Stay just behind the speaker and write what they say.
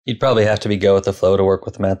You'd probably have to be go with the flow to work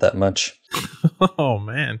with Matt that much. Oh,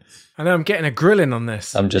 man. I know I'm getting a grilling on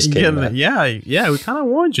this. I'm just kidding, Matt. Yeah, we kind of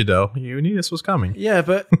warned you, though. You knew this was coming. Yeah,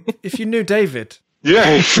 but if you knew David...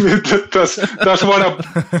 Yeah, that's what I'm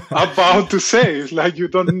about to say. It's like you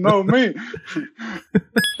don't know me.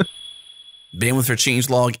 Bandwidth for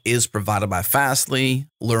Changelog is provided by Fastly.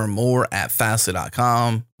 Learn more at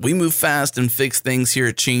Fastly.com. We move fast and fix things here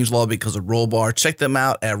at Changelog because of Rollbar. Check them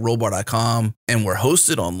out at Rollbar.com. And we're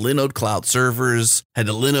hosted on Linode Cloud servers. Head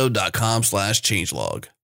to linode.com/changelog.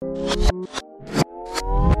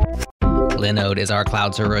 Linode is our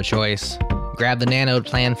cloud server of choice. Grab the Nanode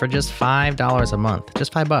plan for just $5 a month,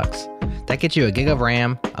 just $5. That gets you a gig of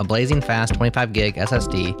RAM, a blazing fast 25 gig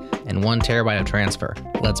SSD, and 1 terabyte of transfer.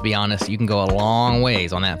 Let's be honest, you can go a long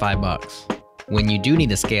ways on that $5. When you do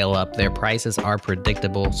need to scale up, their prices are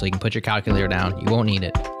predictable, so you can put your calculator down. You won't need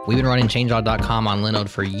it. We've been running changelog.com on Linode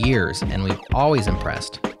for years, and we've always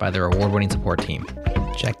impressed by their award-winning support team.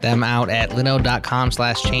 Check them out at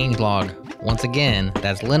linode.com/changelog. Once again,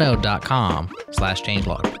 that's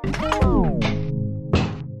linode.com/changelog.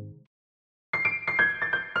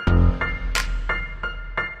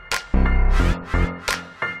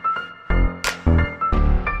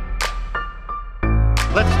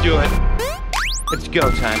 Let's do it. It's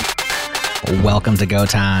go time. Welcome to Go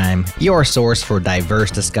Time, your source for diverse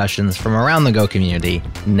discussions from around the Go community.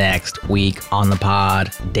 Next week on the pod,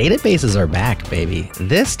 databases are back, baby.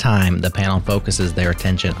 This time, the panel focuses their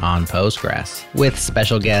attention on Postgres. With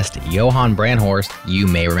special guest Johan Brandhorst. You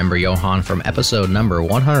may remember Johan from episode number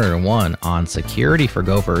 101 on security for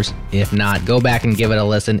Gophers. If not, go back and give it a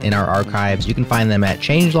listen in our archives. You can find them at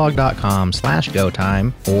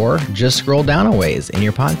changelog.com/GoTime, or just scroll down a ways in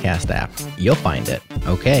your podcast app. You'll find it.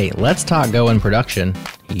 Okay, let's talk Go in production.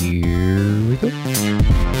 Here we go.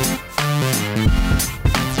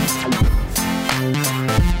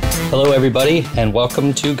 Hello, everybody, and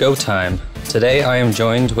welcome to Go Time. Today, I am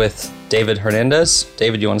joined with David Hernandez.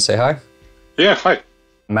 David, you want to say hi? Yeah, hi.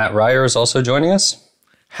 Matt Ryer is also joining us.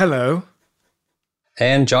 Hello.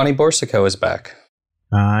 And Johnny Borsico is back.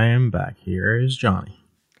 I am back. Here is Johnny.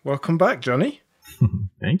 Welcome back, Johnny.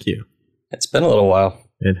 Thank you. It's been a little while.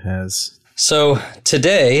 It has. So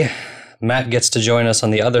today, Matt gets to join us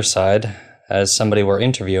on the other side as somebody we're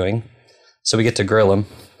interviewing. So we get to grill him.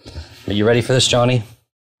 Are you ready for this, Johnny?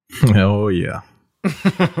 Oh, yeah.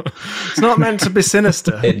 It's not meant to be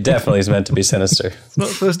sinister. It definitely is meant to be sinister. It's not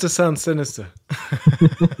supposed to sound sinister.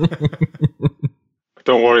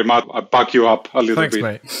 Don't worry, Matt. I'll back you up a little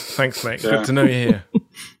bit. Thanks, mate. Yeah. Good to know you're here.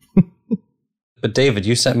 But David,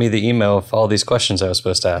 you sent me the email of all these questions I was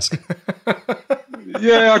supposed to ask.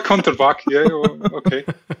 Yeah, I'll counter back. Yeah, okay.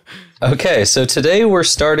 Okay, so today we're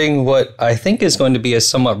starting what I think is going to be a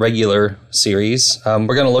somewhat regular series.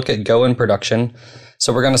 We're going to look at Go in production.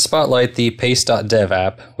 So we're going to spotlight the Pace.dev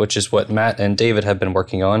app, which is what Matt and David have been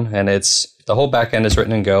working on. And it's the whole backend is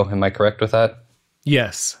written in Go. Am I correct with that?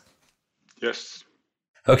 Yes. Yes.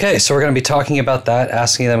 Okay, so we're going to be talking about that,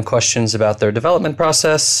 asking them questions about their development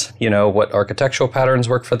process, what architectural patterns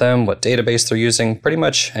work for them, what database they're using, pretty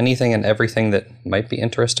much anything and everything that might be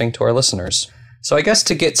interesting to our listeners. So I guess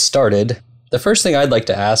to get started, the first thing I'd like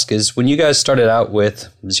to ask is when you guys started out with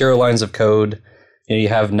 0 lines of code, you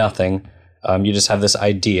have nothing, you just have this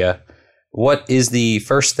idea, what is the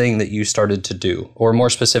first thing that you started to do? Or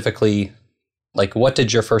more specifically, what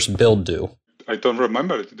did your first build do? I don't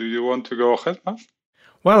remember it. Do you want to go ahead, Matt?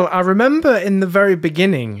 Well, I remember in the very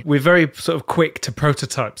beginning, we're very sort of quick to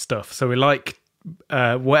prototype stuff. So we like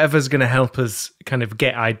whatever's going to help us kind of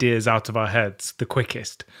get ideas out of our heads the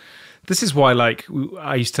quickest. This is why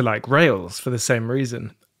I used to like Rails for the same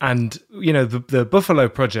reason. And, the Buffalo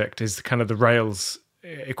project is kind of the Rails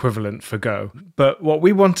equivalent for Go. But what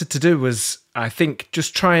we wanted to do was, I think,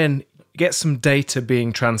 just try and get some data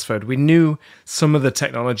being transferred. We knew some of the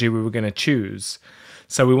technology we were going to choose.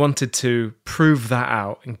 So we wanted to prove that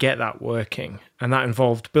out and get that working. And that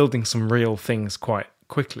involved building some real things quite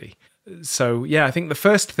quickly. So yeah, I think the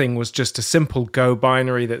first thing was just a simple Go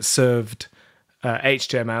binary that served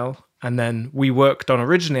HTML. And then we worked on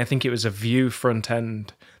originally, I think it was a Vue front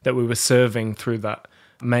end that we were serving through that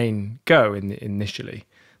main Go initially,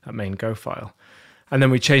 that main Go file. And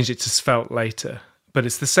then we changed it to Svelte later. But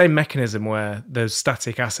it's the same mechanism where those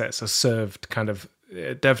static assets are served kind of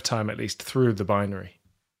dev time, at least, through the binary.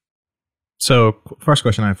 So first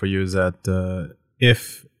question I have for you is that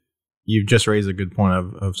if you've just raised a good point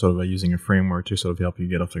of sort of using a framework to sort of help you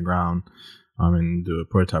get off the ground and do a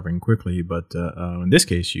prototyping quickly, but in this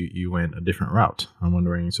case, you went a different route. I'm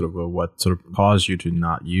wondering sort of what sort of caused you to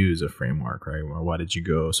not use a framework, right? Or why did you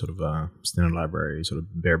go sort of standard library, sort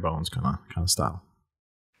of bare bones kind of style?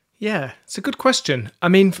 Yeah, it's a good question. I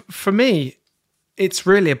mean, for me, it's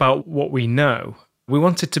really about what we know. We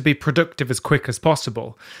wanted to be productive as quick as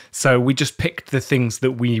possible. So we just picked the things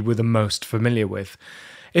that we were the most familiar with.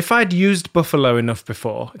 If I'd used Buffalo enough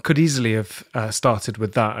before, I could easily have started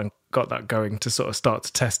with that and got that going to sort of start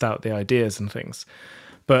to test out the ideas and things.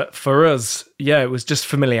 But for us, yeah, it was just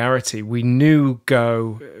familiarity. We knew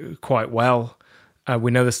Go quite well.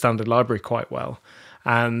 We know the standard library quite well.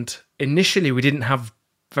 And initially, we didn't have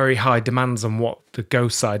very high demands on what the Go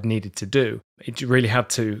side needed to do. It really had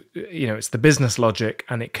to, it's the business logic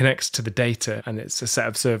and it connects to the data and it's a set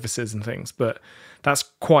of services and things. But that's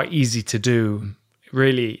quite easy to do.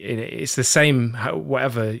 Really, it's the same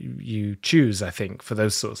whatever you choose, I think, for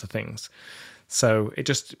those sorts of things. So it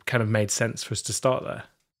just kind of made sense for us to start there.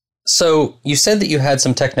 So you said that you had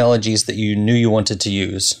some technologies that you knew you wanted to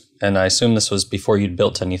use, and I assume this was before you'd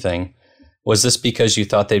built anything. Was this because you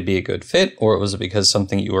thought they'd be a good fit, or was it because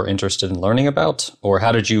something you were interested in learning about? Or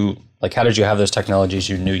how did you have those technologies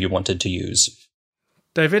you knew you wanted to use?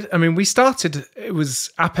 David, I mean, we started, it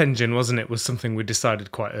was App Engine, wasn't it? Was something we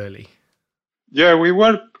decided quite early. Yeah, we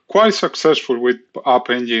were quite successful with App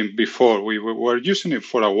Engine before. We were using it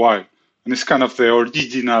for a while. And it's kind of the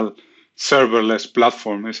original serverless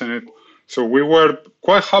platform, isn't it? So we were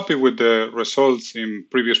quite happy with the results in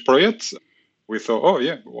previous projects. We thought, oh,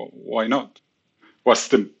 yeah, well, why not? What's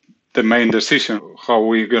the main decision? How are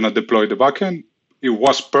we going to deploy the backend? It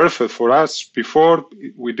was perfect for us before.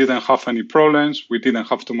 We didn't have any problems. We didn't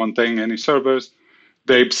have to maintain any servers.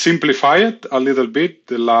 They've simplified it a little bit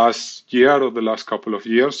the last year or the last couple of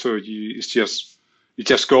years. So you just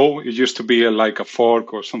go. It used to be like a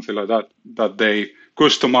fork or something like that they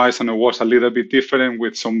customized, and it was a little bit different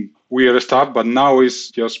with some weird stuff. But now it's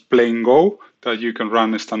just plain Go that you can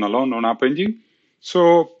run standalone on App Engine.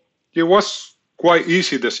 So it was quite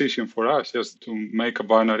easy decision for us just to make a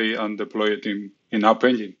binary and deploy it in App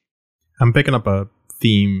Engine. I'm picking up a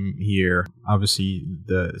theme here. Obviously,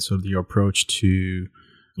 your approach to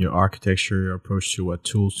your architecture, your approach to what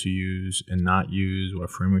tools to use and not use, what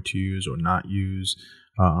framework to use or not use,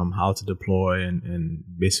 how to deploy, and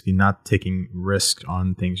basically not taking risk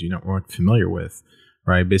on things you weren't familiar with,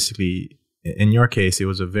 right? Basically, in your case, it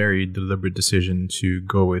was a very deliberate decision to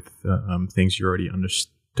go with things you already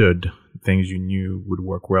understood, things you knew would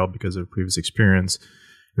work well because of previous experience.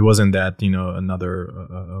 It wasn't that, another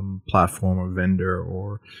platform or vendor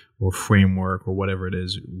or framework or whatever it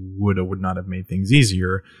is would or would not have made things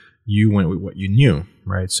easier. You went with what you knew,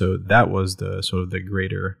 right? So that was the sort of the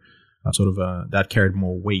greater that carried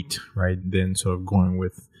more weight, right? Than sort of going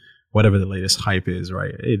with whatever the latest hype is,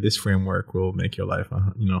 right? Hey, this framework will make your life,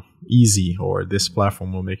 easy, or this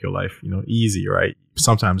platform will make your life, easy, right?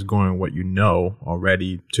 Sometimes going what you know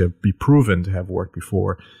already to be proven to have worked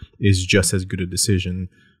before is just as good a decision.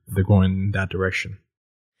 They're going in that direction.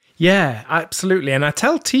 Yeah, absolutely. And I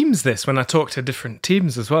tell teams this when I talk to different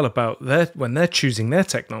teams as well about when they're choosing their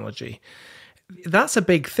technology. That's a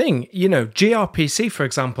big thing. gRPC, for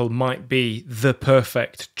example, might be the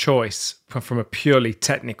perfect choice from a purely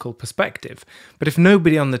technical perspective. But if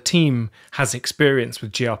nobody on the team has experience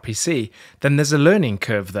with gRPC, then there's a learning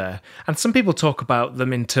curve there. And some people talk about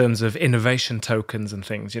them in terms of innovation tokens and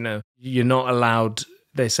things. You're not allowed,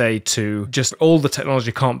 they say, to just all the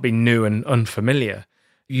technology can't be new and unfamiliar.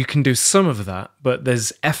 You can do some of that, but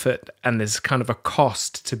there's effort and there's kind of a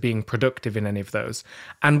cost to being productive in any of those.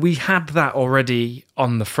 And we had that already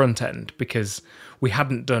on the front end because we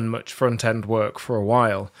hadn't done much front end work for a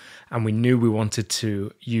while. And we knew we wanted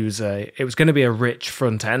to use it was going to be a rich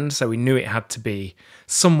front end. So we knew it had to be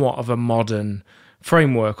somewhat of a modern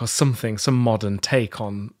framework or something, some modern take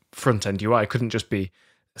on front end UI. It couldn't just be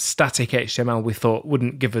static HTML we thought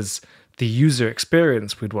wouldn't give us the user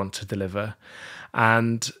experience we'd want to deliver.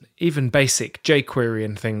 And even basic jQuery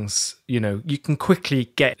and things, you can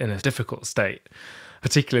quickly get in a difficult state,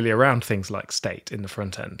 particularly around things like state in the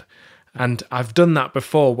front end. And I've done that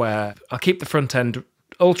before where I'll keep the front end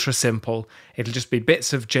ultra simple. It'll just be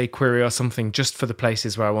bits of jQuery or something just for the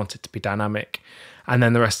places where I want it to be dynamic. And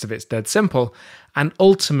then the rest of it's dead simple. And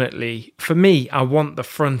ultimately, for me, I want the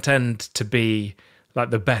front end to be like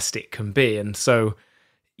the best it can be. And so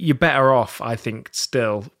you're better off, I think,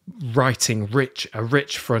 still writing a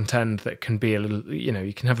rich front end that can be a little,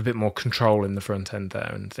 you can have a bit more control in the front end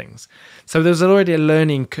there and things. So there's already a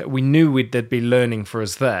learning. We knew there'd be learning for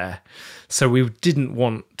us there. So we didn't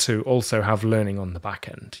want to also have learning on the back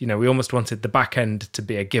end. We almost wanted the back end to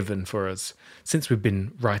be a given for us since we've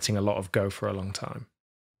been writing a lot of Go for a long time.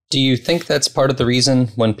 Do you think that's part of the reason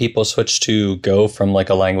when people switch to Go from like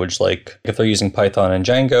a language, like if they're using Python and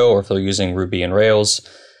Django or if they're using Ruby and Rails,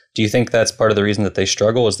 Do you think that's part of the reason that they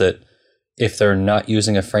struggle, is that if they're not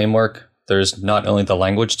using a framework, there's not only the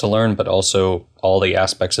language to learn, but also all the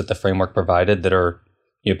aspects that the framework provided that are,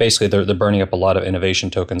 basically they're burning up a lot of innovation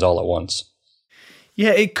tokens all at once?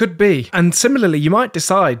 Yeah, it could be. And similarly, you might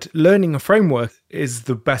decide learning a framework is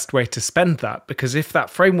the best way to spend that, because if that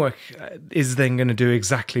framework is then going to do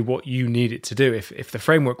exactly what you need it to do, if the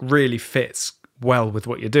framework really fits well with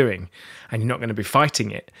what you're doing and you're not going to be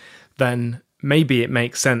fighting it, then maybe it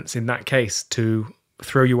makes sense in that case to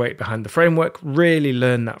throw your weight behind the framework, really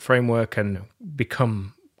learn that framework and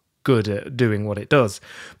become good at doing what it does.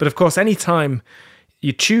 But of course, anytime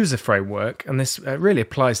you choose a framework, and this really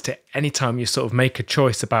applies to any time you sort of make a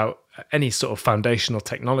choice about any sort of foundational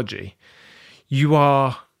technology, you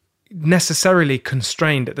are necessarily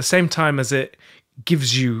constrained at the same time as it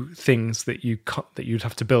gives you things that you'd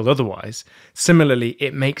have to build otherwise. Similarly,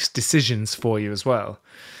 it makes decisions for you as well.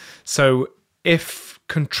 So if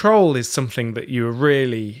control is something that you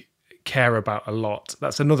really care about a lot,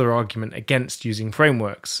 that's another argument against using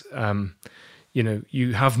frameworks.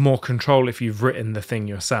 You have more control if you've written the thing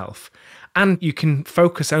yourself. And you can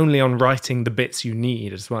focus only on writing the bits you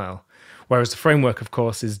need as well. Whereas the framework, of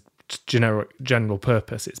course, is general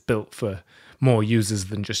purpose. It's built for more users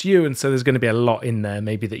than just you. And so there's going to be a lot in there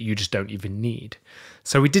maybe that you just don't even need.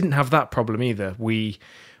 So we didn't have that problem either. We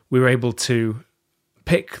were able to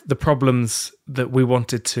pick the problems that we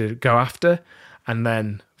wanted to go after and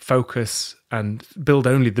then focus and build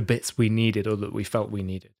only the bits we needed or that we felt we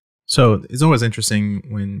needed. So it's always interesting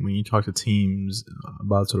when you talk to teams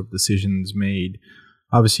about sort of decisions made.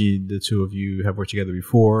 Obviously, the two of you have worked together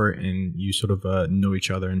before, and you sort of know each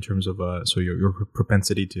other in terms of so your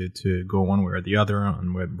propensity to go one way or the other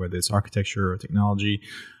on whether it's architecture or technology.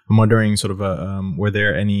 I'm wondering, sort of, were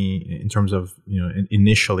there any in terms of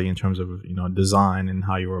initially in terms of design and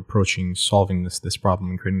how you were approaching solving this problem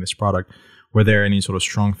and creating this product? Were there any sort of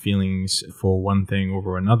strong feelings for one thing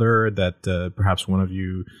over another that perhaps one of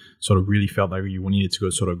you sort of really felt like you needed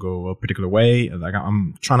to go a particular way? Like,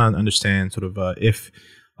 I'm trying to understand sort of if,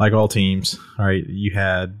 like all teams, right, you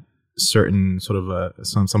had certain sort of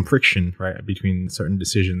some friction, right, between certain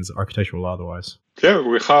decisions, architectural or otherwise. Yeah,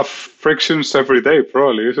 we have frictions every day,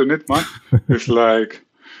 probably, isn't it, man? It's like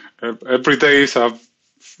every day is a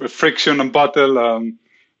friction and battle.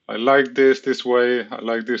 I like this way, I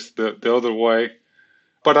like this the other way.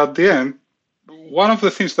 But at the end, one of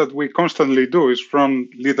the things that we constantly do is run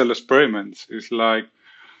little experiments. It's like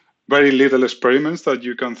very little experiments that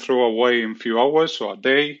you can throw away in a few hours or a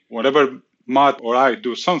day. Whenever Matt or I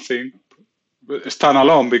do something, stand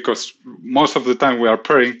alone, because most of the time we are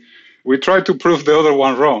pairing, we try to prove the other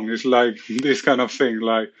one wrong. It's like this kind of thing,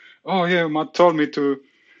 like, oh yeah, Matt told me to,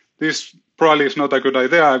 this probably is not a good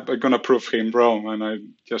idea. I'm going to prove him wrong. And I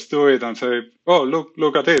just do it and say, oh,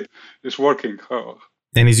 look at it. It's working. Oh.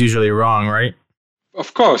 And he's usually wrong, right?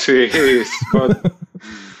 Of course he is. But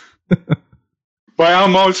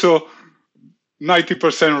I'm also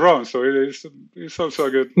 90% wrong. So it's also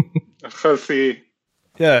a healthy.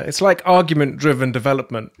 Yeah, it's like argument-driven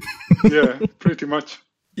development. Yeah, pretty much.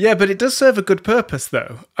 Yeah, but it does serve a good purpose,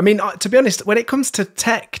 though. I mean, to be honest, when it comes to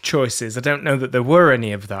tech choices, I don't know that there were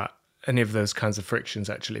any of those kinds of frictions,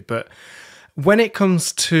 actually. But when it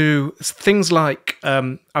comes to things like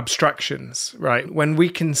abstractions, right, when we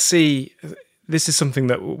can see, this is something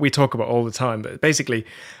that we talk about all the time, but basically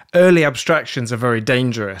early abstractions are very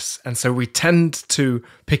dangerous. And so we tend to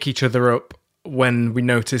pick each other up when we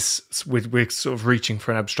notice we're sort of reaching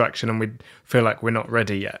for an abstraction and we feel like we're not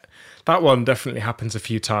ready yet. That one definitely happens a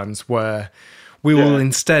few times where we will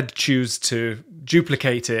instead choose to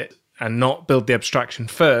duplicate it and not build the abstraction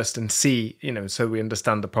first and see, so we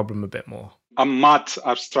understand the problem a bit more. A Matt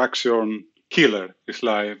abstraction killer. It's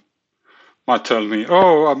like Matt tell me,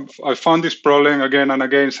 oh, I found this problem again and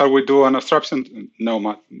again. Shall we do an abstraction? No,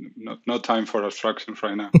 Matt, no time for abstractions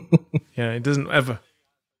right now. Yeah, it doesn't ever.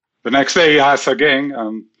 The next day he has again,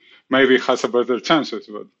 and maybe has a better chances,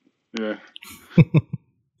 but yeah.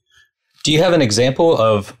 Do you have an example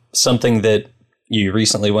of something that you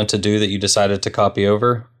recently went to do that you decided to copy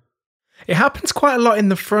over? It happens quite a lot in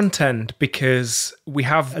the front end because we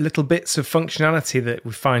have little bits of functionality that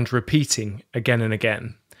we find repeating again and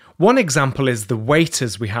again. One example is the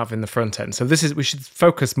waiters we have in the front end. So we should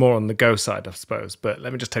focus more on the Go side, I suppose, but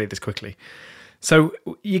let me just tell you this quickly. So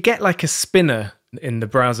you get like a spinner in the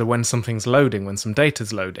browser when something's loading, when some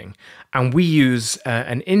data's loading, and we use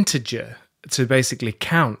an integer to basically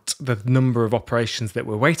count the number of operations that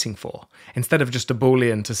we're waiting for, instead of just a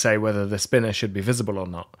Boolean to say whether the spinner should be visible or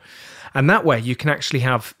not. And that way you can actually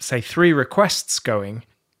have, say, 3 requests going,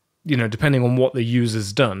 depending on what the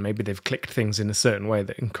user's done, maybe they've clicked things in a certain way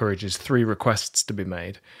that encourages 3 requests to be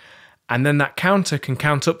made. And then that counter can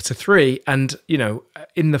count up to 3. And,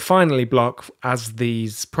 in the finally block, as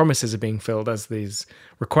these promises are being filled, as these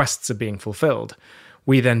requests are being fulfilled,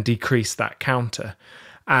 we then decrease that counter.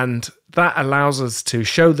 And that allows us to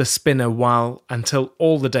show the spinner until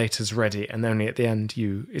all the data's ready. And only at the end,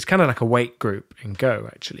 it's kind of like a wait group in Go,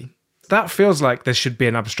 actually. That feels like there should be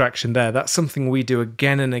an abstraction there. That's something we do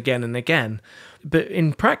again and again and again. But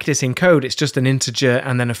in practice, in code, it's just an integer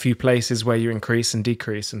and then a few places where you increase and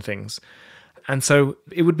decrease and things. And so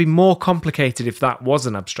it would be more complicated if that was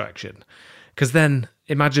an abstraction. Because then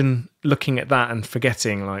imagine looking at that and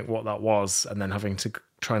forgetting like what that was and then having to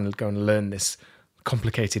try and go and learn this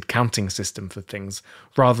complicated counting system for things,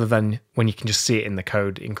 rather than when you can just see it in the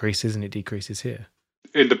code, it increases and it decreases here.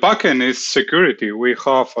 In the backend is security. We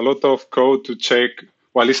have a lot of code to check.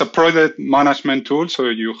 Well, it's a project management tool, so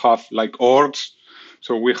you have like orgs.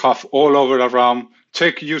 So we have all over around,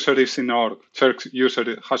 check user is in org, check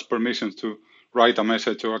user has permissions to write a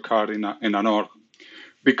message or a card in an org.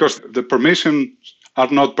 Because the permissions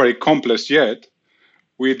are not very complex yet,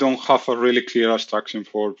 we don't have a really clear abstraction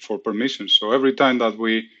for permissions. So every time that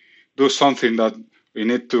we do something that we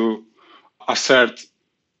need to assert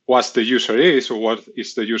what the user is or what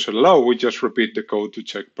is the user allow, we just repeat the code to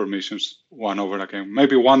check permissions one over again.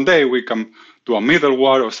 Maybe one day we can do a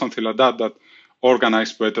middleware or something like that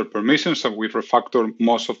organize better permissions and we refactor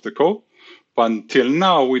most of the code. But until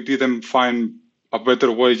now, we didn't find a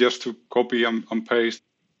better way just to copy and paste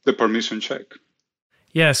the permission check.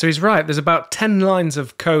 Yeah, so he's right. There's about 10 lines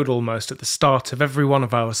of code almost at the start of every one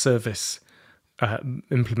of our service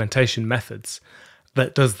implementation methods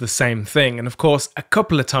that does the same thing. And of course, a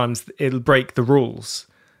couple of times it'll break the rules.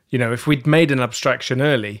 If we'd made an abstraction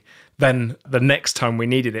early, then the next time we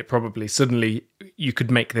needed it, probably suddenly you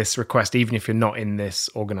could make this request even if you're not in this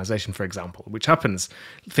organization, for example, which happens,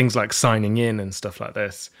 things like signing in and stuff like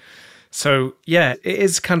this. So yeah, it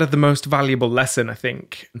is kind of the most valuable lesson, I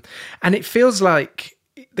think. And it feels like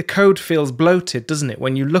the code feels bloated, doesn't it?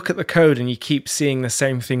 When you look at the code and you keep seeing the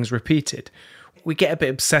same things repeated, we get a bit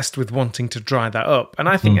obsessed with wanting to dry that up. And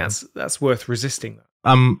I think that's worth resisting.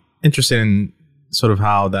 I'm interested in sort of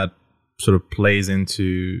how that sort of plays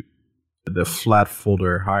into the flat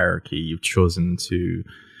folder hierarchy you've chosen to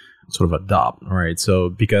sort of adopt, right? So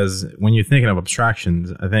because when you're thinking of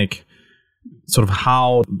abstractions, I think sort of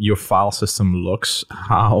how your file system looks,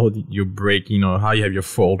 how you break, how you have your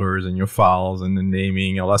folders and your files and the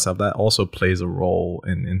naming, all that stuff, that also plays a role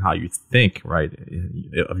in how you think, right,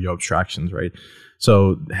 of your abstractions, right?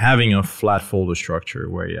 So having a flat folder structure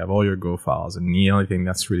where you have all your Go files and the only thing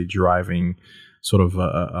that's really driving sort of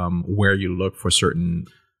where you look for certain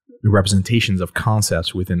representations of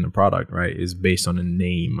concepts within the product, right, is based on the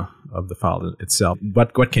name of the file itself.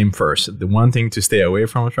 But what came first? The one thing to stay away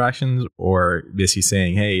from abstractions, or basically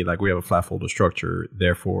saying, hey, like we have a flat folder structure,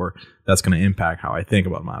 therefore that's going to impact how I think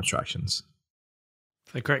about my abstractions?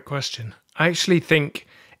 It's a great question. I actually think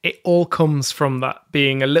it all comes from that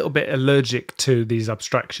being a little bit allergic to these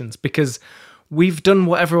abstractions, because we've done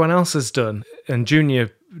what everyone else has done and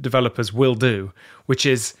junior developers will do, which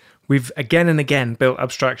is we've again and again built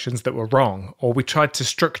abstractions that were wrong, or we tried to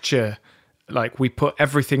structure, like we put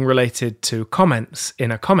everything related to comments in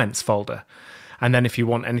a comments folder. And then if you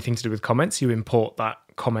want anything to do with comments, you import that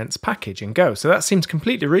comments package in Go. So that seems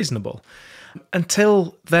completely reasonable.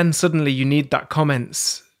 Until then suddenly you need that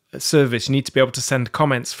comments service. You need to be able to send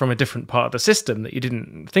comments from a different part of the system that you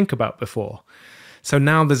didn't think about before. So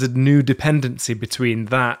now there's a new dependency between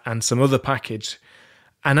that and some other package.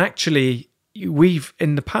 And actually, we've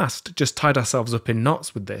in the past just tied ourselves up in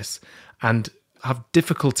knots with this and have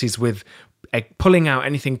difficulties with pulling out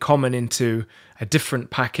anything common into a different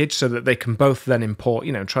package so that they can both then import,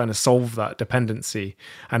 trying to solve that dependency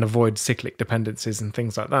and avoid cyclic dependencies and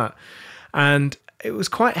things like that. And it was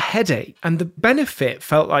quite a headache. And the benefit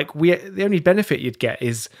felt like the only benefit you'd get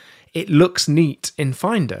is it looks neat in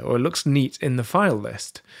Finder, or it looks neat in the file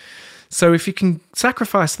list. So if you can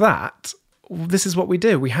sacrifice that, this is what we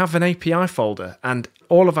do. We have an API folder and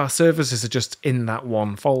all of our services are just in that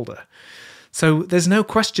one folder. So there's no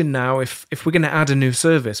question now if we're going to add a new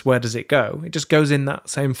service, where does it go? It just goes in that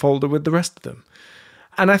same folder with the rest of them.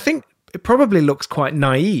 And I think it probably looks quite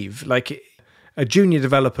naive. Like a junior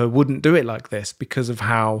developer wouldn't do it like this because of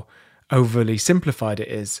how overly simplified it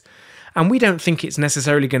is. And we don't think it's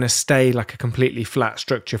necessarily going to stay like a completely flat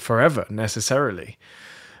structure forever, necessarily.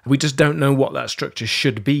 We just don't know what that structure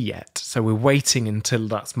should be yet. So we're waiting until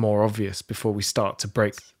that's more obvious before we start to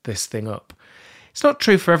break this thing up. It's not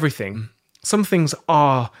true for everything. some things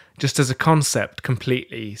are just as a concept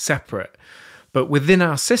completely separate. But within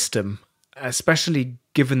our system, especially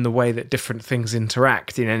given the way that different things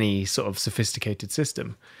interact in any sort of sophisticated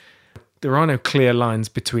system, there are no clear lines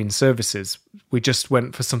between services. We just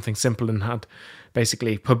went for something simple and had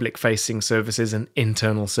basically public-facing services and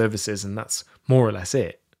internal services, and that's more or less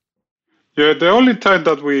it. Yeah, the only time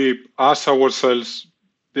that we ask ourselves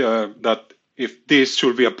that if this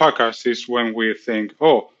should be a package is when we think,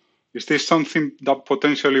 oh, is this something that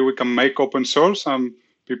potentially we can make open source and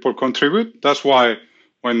people contribute? That's why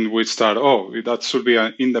when we start, that should be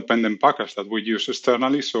an independent package that we use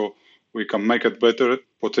externally so we can make it better,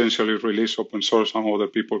 potentially release open source and other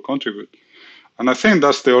people contribute. And I think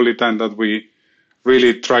that's the only time that we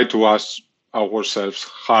really try to ask ourselves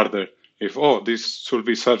harder if, this should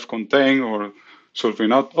be self-contained or should be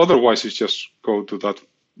not. Otherwise, it's just go to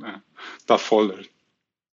that folder.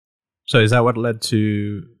 So is that what led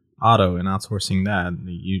to Otto and outsourcing that?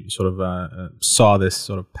 You sort of saw this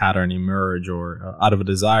sort of pattern emerge, or out of a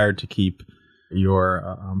desire to keep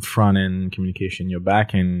your front-end communication, your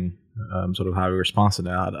back-end sort of how you respond to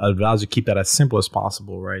that, allows you to keep that as simple as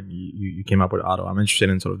possible, right? You came up with Otto. I'm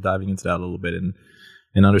interested in sort of diving into that a little bit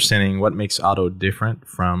and understanding what makes Otto different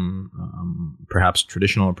from perhaps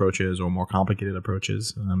traditional approaches or more complicated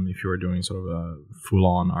approaches. If you were doing sort of a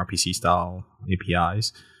full-on RPC style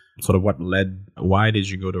APIs, sort of why did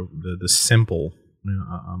you go to the simple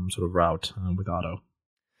sort of route with Otto?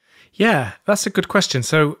 Yeah, that's a good question.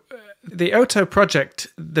 So the Otto project,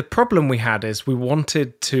 the problem we had is we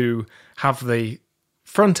wanted to have the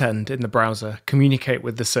front end in the browser communicate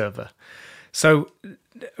with the server. So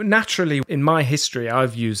naturally, in my history,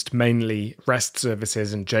 I've used mainly REST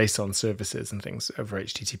services and JSON services and things over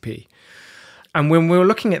HTTP. And when we were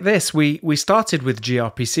looking at this, we started with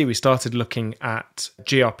gRPC. We started looking at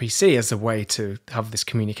gRPC as a way to have this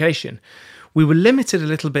communication. We were limited a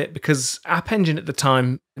little bit because App Engine at the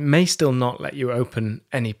time may still not let you open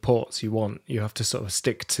any ports you want. You have to sort of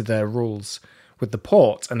stick to their rules with the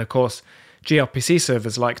port. And of course, gRPC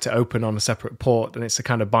servers like to open on a separate port, and it's a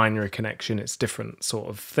kind of binary connection. It's a different sort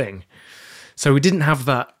of thing. So we didn't have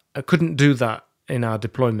that. I couldn't do that in our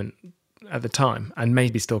deployment at the time, and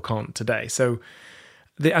maybe still can't today. So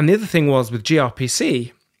the other thing was with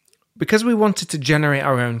gRPC, because we wanted to generate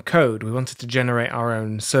our own code, we wanted to generate our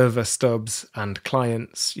own server stubs and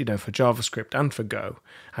clients, for JavaScript and for Go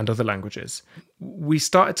and other languages. We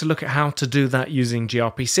started to look at how to do that using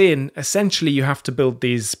gRPC, and essentially you have to build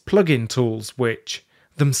these plugin tools which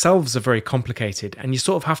themselves are very complicated, and you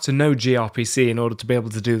sort of have to know gRPC in order to be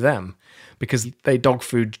able to do them, because they dog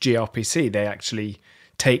food gRPC. They actually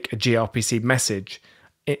take a gRPC message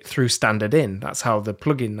through standard in. That's how the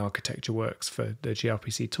plugin architecture works for the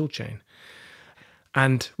gRPC toolchain.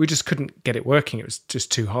 And we just couldn't get it working. It was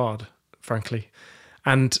just too hard, frankly.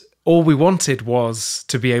 And all we wanted was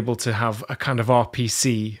to be able to have a kind of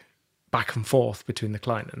RPC back and forth between the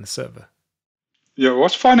client and the server. Yeah, it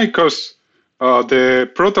was funny because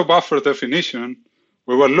the proto buffer definition,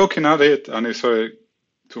 we were looking at it and it's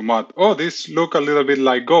to Matt, this look a little bit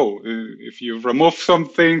like Go. If you remove some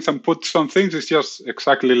things and put some things, it's just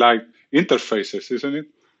exactly like interfaces, isn't it?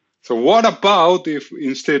 So what about if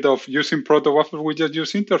instead of using proto buffer, we just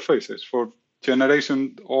use interfaces for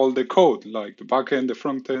generation all the code, like the backend, the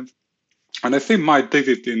front end? And I think Matt did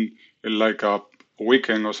it in like a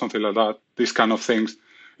weekend or something like that, these kind of things.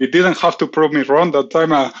 It didn't have to prove me wrong. That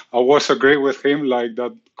time I was agree with him, like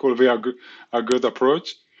that could be a good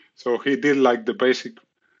approach. So he did like the basic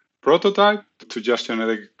prototype to just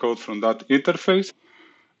generate code from that interface.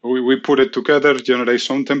 We put it together, generate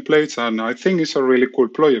some templates, and I think it's a really cool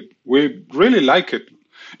project. We really like it.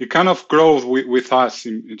 It kind of grows with us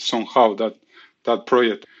in somehow, that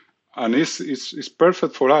project. And it's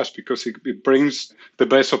perfect for us because it brings the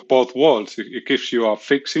best of both worlds. It gives you a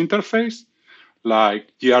fixed interface,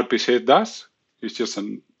 like gRPC does. It's just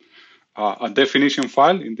a definition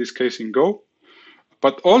file, in this case in Go.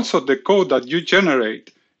 But also the code that you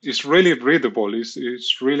generate is really readable.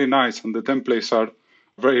 It's really nice, and the templates are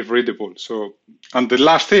very readable. So, and the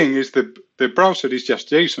last thing is the browser is just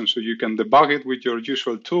JSON, so you can debug it with your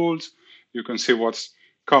usual tools. You can see what's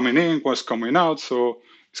coming in, what's coming out. So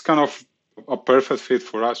it's kind of a perfect fit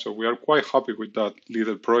for us. So we are quite happy with that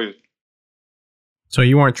little project. So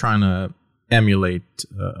you weren't trying to emulate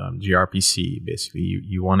gRPC, basically.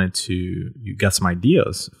 You got some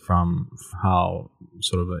ideas from how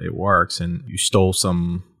sort of it works, and you stole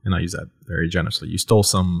some and I use that very generously. You stole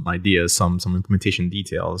some ideas, some implementation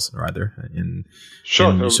details, rather, and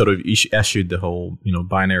you sort of issued the whole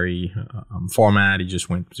binary format. You just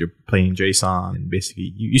went with your plain JSON, and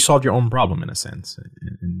basically you solved your own problem in a sense,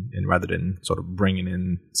 and rather than sort of bringing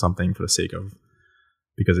in something for the sake of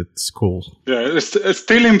because it's cool. Yeah,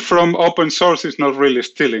 stealing from open source is not really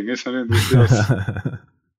stealing, isn't it?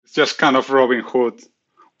 It's just kind of Robin Hood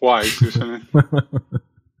wise, isn't it?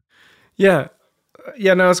 Yeah.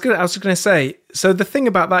 No, I was gonna say. So the thing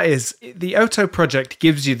about that is the Oto project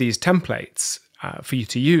gives you these templates for you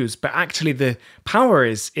to use, but actually the power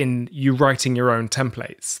is in you writing your own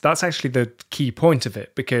templates. That's actually the key point of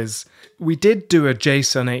it, because we did do a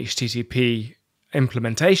JSON HTTP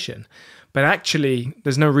implementation, but actually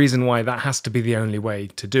there's no reason why that has to be the only way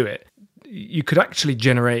to do it. You could actually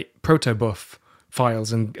generate protobuf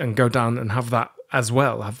files and go down and have that as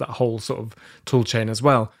well, have that whole sort of tool chain as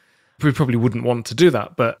well. We probably wouldn't want to do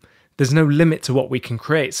that, but there's no limit to what we can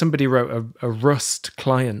create. Somebody wrote a Rust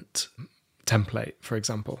client template, for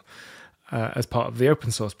example, as part of the open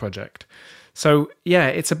source project. So yeah,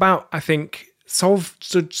 it's about, I think, solve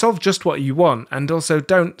just what you want, and also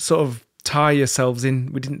don't sort of tie yourselves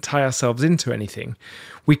in. We didn't tie ourselves into anything.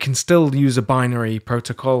 We can still use a binary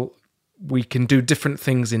protocol. We can do different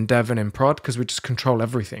things in dev and in prod because we just control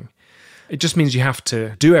everything. It just means you have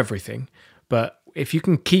to do everything, but if you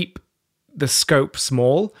can keep the scope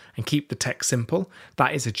small and keep the text simple,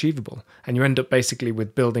 that is achievable. And you end up basically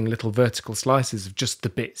with building little vertical slices of just the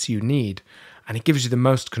bits you need. And it gives you the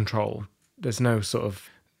most control. There's no sort of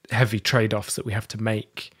heavy trade-offs that we have to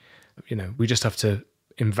make. We just have to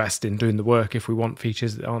invest in doing the work if we want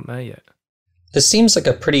features that aren't there yet. This seems like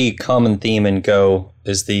a pretty common theme in Go,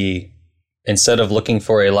 is instead of looking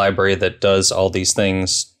for a library that does all these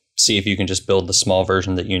things, see if you can just build the small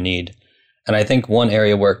version that you need. And I think one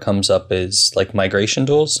area where it comes up is like migration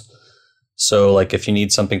tools. So like if you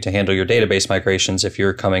need something to handle your database migrations, if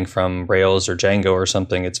you're coming from Rails or Django or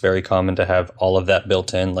something, it's very common to have all of that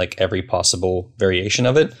built in, like every possible variation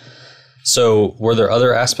of it. So were there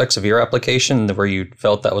other aspects of your application where you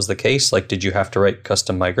felt that was the case? Like, did you have to write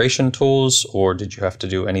custom migration tools, or did you have to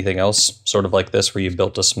do anything else sort of like this where you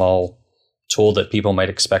built a small tool that people might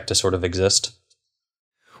expect to sort of exist?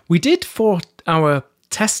 We did for our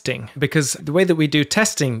testing, because the way that we do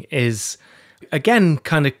testing is, again,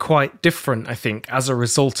 kind of quite different, I think, as a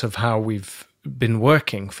result of how we've been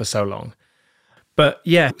working for so long. But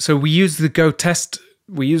yeah, so we use the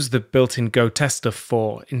built-in Go tester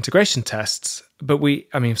for integration tests,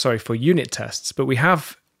 for unit tests, but we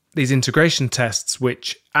have these integration tests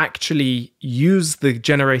which actually use the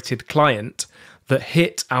generated client that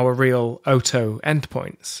hit our real Oto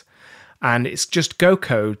endpoints. And it's just Go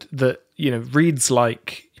code that, reads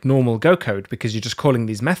like normal Go code because you're just calling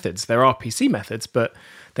these methods. They're RPC methods, but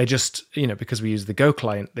they just, because we use the Go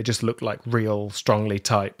client, they just look like real strongly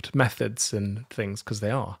typed methods and things because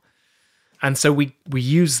they are. And so we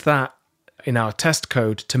use that in our test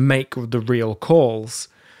code to make the real calls.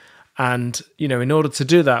 And, in order to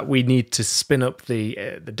do that, we need to spin up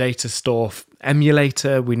the data store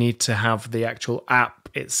emulator. We need to have the actual app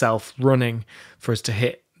itself running for us to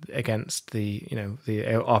hit against the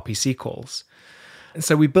RPC calls. And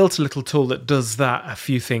so we built a little tool that does that, a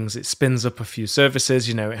few things. It spins up a few services,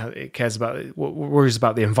 it cares about, worries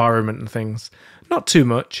about the environment and things. Not too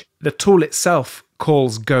much. The tool itself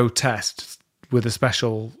calls Go test with a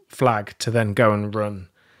special flag to then go and run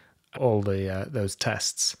all those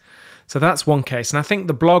tests. So that's one case. And I think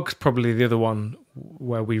the blog's probably the other one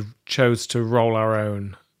where we chose to roll our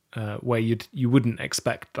own, where you wouldn't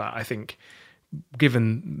expect that, I think,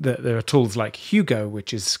 given that there are tools like Hugo,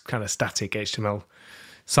 which is kind of static HTML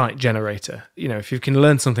site generator. If you can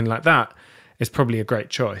learn something like that, it's probably a great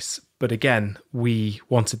choice. But again, we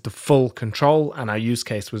wanted the full control, and our use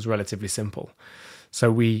case was relatively simple. So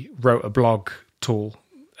we wrote a blog tool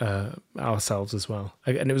ourselves as well.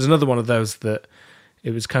 And it was another one of those that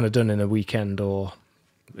it was kind of done in a weekend or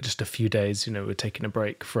just a few days. We're taking a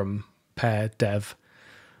break from Pace.dev,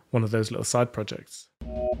 one of those little side projects.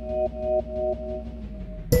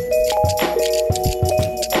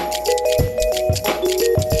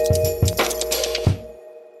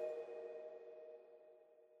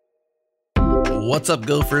 What's up,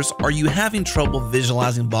 Gophers? Are you having trouble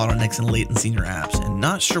visualizing bottlenecks and latency in your apps and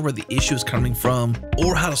not sure where the issue is coming from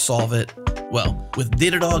or how to solve it? Well, with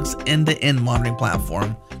Datadog's end-to-end monitoring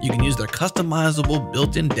platform, you can use their customizable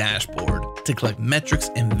built-in dashboard to collect metrics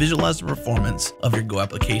and visualize the performance of your Go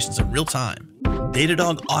applications in real time.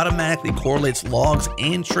 Datadog automatically correlates logs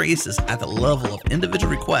and traces at the level of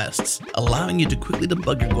individual requests, allowing you to quickly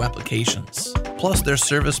debug your Go applications. Plus, their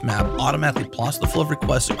service map automatically plots the flow of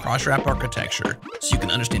requests across your app architecture so you can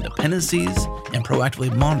understand dependencies and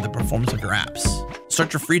proactively monitor the performance of your apps.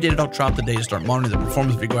 Start your free Datadog trial today to start monitoring the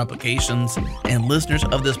performance of your Go applications, and listeners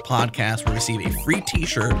of this podcast will receive a free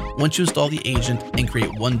t-shirt once you install the agent and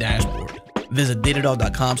create one dashboard. Visit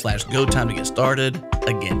datadog.com/GoTime to get started.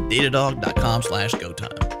 Again,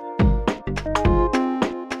 datadog.com/GoTime.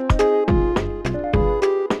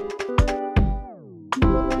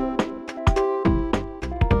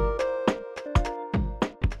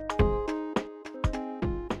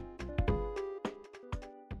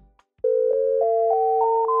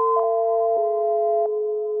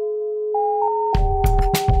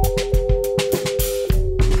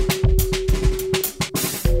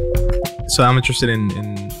 So I'm interested in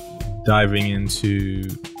diving into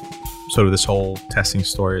sort of this whole testing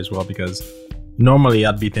story as well, because normally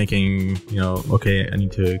I'd be thinking, okay, I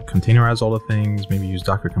need to containerize all the things, maybe use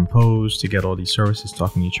Docker Compose to get all these services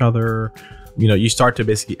talking to each other. You start to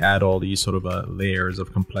basically add all these sort of layers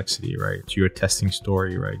of complexity, right, to your testing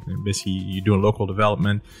story, right? And basically, you do a local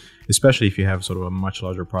development, especially if you have sort of a much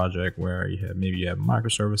larger project where you have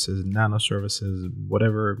microservices, nano services,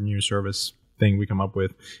 whatever new service thing we come up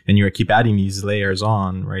with, and you keep adding these layers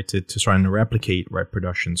on, right, to try to replicate, right,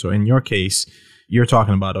 production. So in your case, you're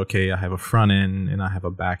talking about, okay, I have a front end and I have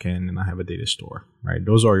a back end and I have a data store, right?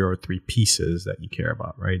 Those are your three pieces that you care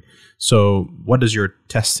about, right? So what does your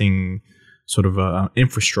testing sort of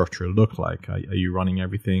infrastructure look like? Are you running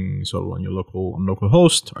everything sort of on your local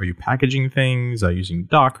host? Are you packaging things? Are you using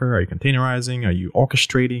Docker? Are you containerizing? Are you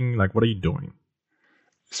orchestrating? Like, what are you doing?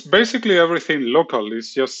 It's basically everything local.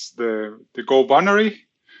 It's just the Go binary.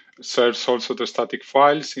 Serves also the static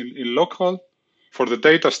files in local. For the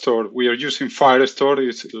data store, we are using Firestore.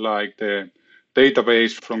 It's like the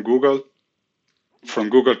database from Google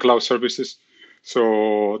Cloud Services.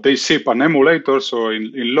 So they ship an emulator. So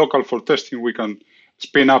in local for testing, we can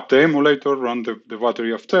spin up the emulator, run the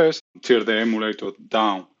battery of tests, tear the emulator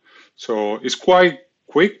down. So it's quite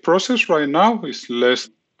quick process right now. It's less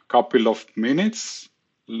a couple of minutes,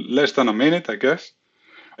 less than a minute, I guess.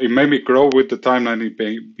 It maybe grow with the time and it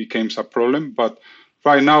becomes a problem. But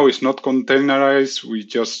right now it's not containerized. We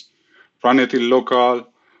just run it in local,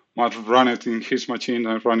 might run it in his machine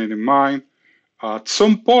and run it in mine. At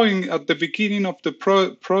some point at the beginning of the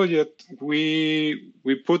project, we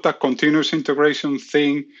put a continuous integration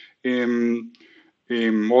thing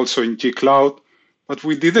also in G-Cloud, but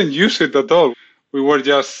we didn't use it at all. We were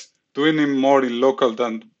just doing it more in local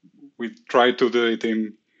than we tried to do it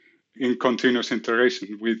in continuous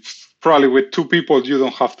integration. Probably with two people, you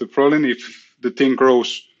don't have the problem. If the team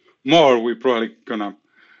grows more, we're probably gonna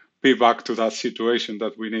be back to that situation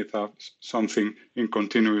that we need to have something in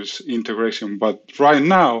continuous integration. But right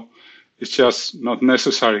now, it's just not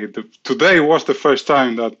necessary. Today was the first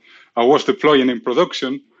time that I was deploying in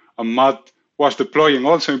production, and Matt was deploying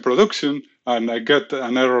also in production, and I get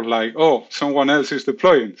an error like, oh, someone else is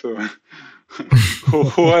deploying. So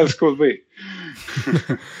who else could be?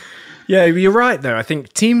 Yeah, you're right, though. I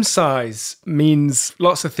think team size means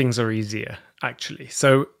lots of things are easier, actually.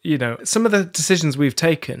 So, some of the decisions we've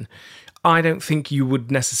taken, I don't think you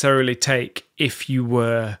would necessarily take if you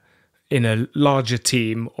were in a larger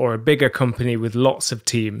team or a bigger company with lots of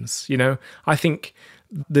teams. I think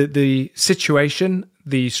the situation,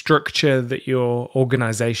 the structure that your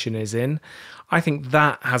organization is in, I think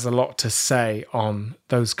that has a lot to say on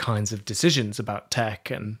those kinds of decisions about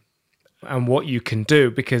tech and what you can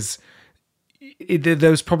do, because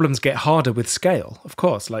those problems get harder with scale, of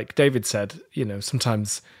course. Like David said,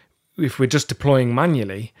 sometimes if we're just deploying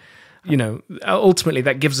manually, ultimately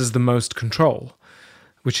that gives us the most control,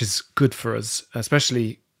 which is good for us,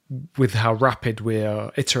 especially with how rapid we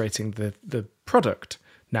are iterating the product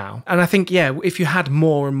now. And I think, if you had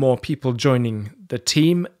more and more people joining the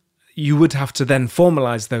team, you would have to then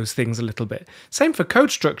formalize those things a little bit. Same for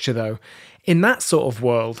code structure, though. In that sort of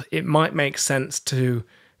world, it might make sense to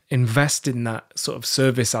invest in that sort of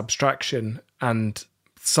service abstraction and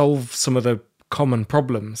solve some of the common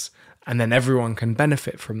problems, and then everyone can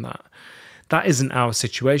benefit from that. That isn't our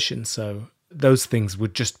situation, so those things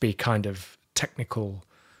would just be kind of technical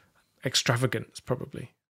extravagance,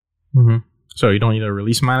 probably. Mm-hmm. So you don't need a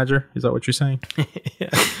release manager? Is that what you're saying? Yeah.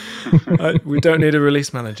 We don't need a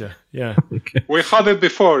release manager. Yeah. Okay. We had it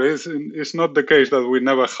before. It's not the case that we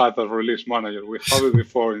never had a release manager. We had it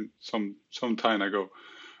before some time ago.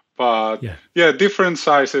 But different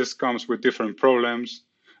sizes comes with different problems.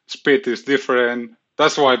 Speed is different.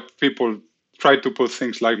 That's why people try to put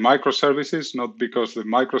things like microservices, not because the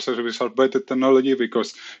microservices are better technology,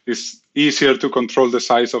 because it's easier to control the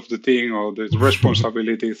size of the thing or the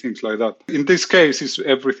responsibility, things like that. In this case,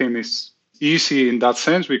 everything is easy in that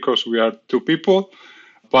sense because we are two people,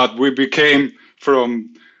 but we became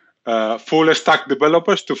from full stack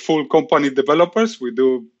developers to full company developers. We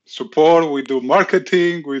do support, we do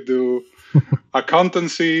marketing, we do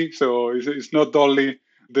accountancy. So it's not only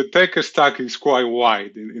the tech stack is quite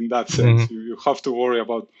wide in that sense. Mm-hmm. You have to worry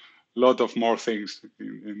about a lot of more things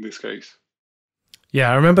in this case. Yeah,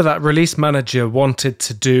 I remember that release manager wanted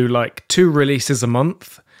to do like 2 releases a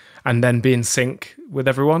month and then be in sync with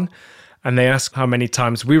everyone. And they asked how many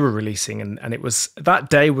times we were releasing. And it was, that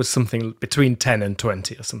day was something between 10 and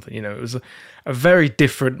 20 or something. You know, it was a very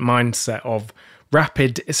different mindset of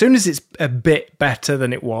rapid. As soon as it's a bit better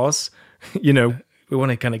than it was, you know, we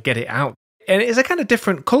want to kind of get it out. And it's a kind of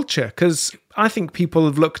different culture because I think people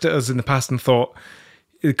have looked at us in the past and thought,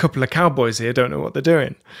 a couple of cowboys here don't know what they're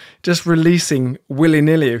doing. Just releasing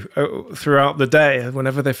willy-nilly throughout the day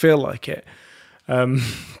whenever they feel like it.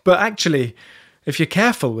 But actually, if you're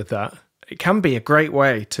careful with that, it can be a great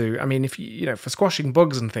way to, I mean, if you know, for squashing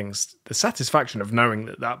bugs and things, the satisfaction of knowing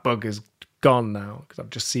that that bug is gone now, because I've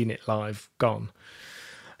just seen it live, gone.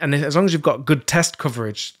 And as long as you've got good test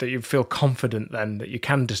coverage, that you feel confident then that you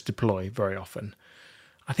can just deploy very often,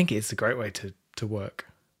 I think it's a great way to work.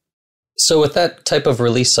 So with that type of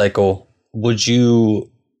release cycle, would you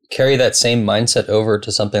carry that same mindset over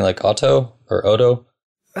to something like Auto or Odo?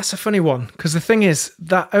 That's a funny one, because the thing is,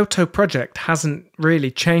 that Auto project hasn't really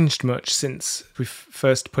changed much since we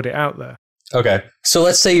first put it out there. Okay. So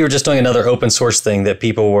let's say you were just doing another open source thing that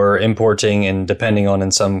people were importing and depending on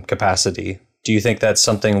in some capacity. Do you think that's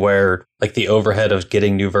something where like the overhead of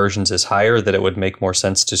getting new versions is higher, that it would make more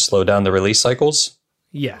sense to slow down the release cycles?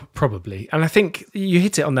 Yeah, probably. And I think you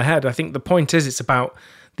hit it on the head. I think the point is it's about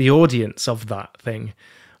the audience of that thing.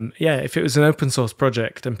 Yeah, if it was an open source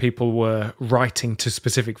project and people were writing to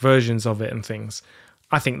specific versions of it and things,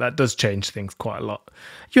 I think that does change things quite a lot.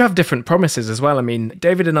 You have different promises as well. I mean,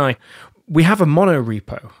 David and I, we have a mono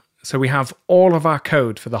repo. So we have all of our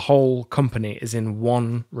code for the whole company is in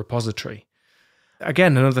one repository.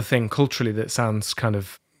 Again, another thing culturally that sounds kind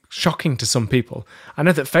of shocking to some people. I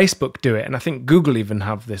know that Facebook do it, and I think Google even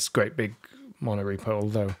have this great big mono repo,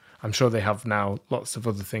 although I'm sure they have now lots of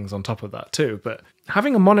other things on top of that too. But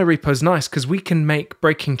having a mono repo is nice because we can make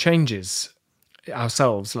breaking changes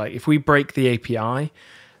ourselves. Like if we break the API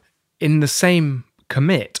in the same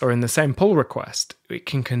commit or in the same pull request, it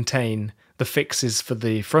can contain the fixes for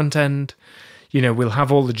the front end. You know, we'll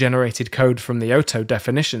have all the generated code from the Auto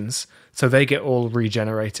definitions, so they get all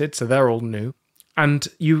regenerated, so they're all new. And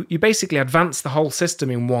you basically advance the whole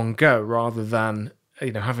system in one go rather than,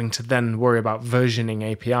 you know, having to then worry about versioning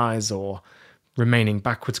APIs or remaining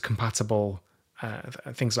backwards compatible,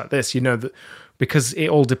 things like this. You know, that because it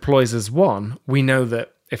all deploys as one, we know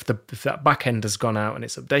that if that back end has gone out and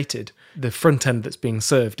it's updated, the front end that's being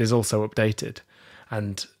served is also updated.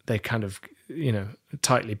 And they kind of, you know,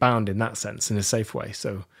 tightly bound in that sense in a safe way.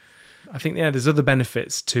 So I think, yeah, there's other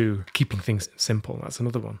benefits to keeping things simple. That's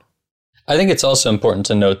another one. I think it's also important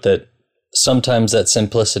to note that sometimes that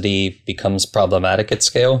simplicity becomes problematic at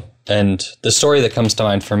scale. And the story that comes to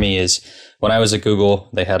mind for me is when I was at Google,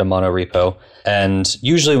 they had a mono repo. And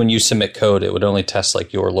usually when you submit code, it would only test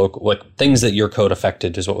like your local, like things that your code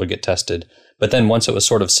affected is what would get tested. But then once it was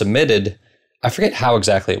sort of submitted, I forget how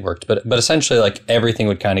exactly it worked, but essentially like everything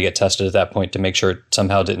would kind of get tested at that point to make sure it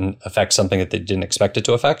somehow didn't affect something that they didn't expect it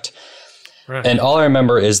to affect. Right. And all I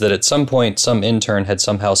remember is that at some point, some intern had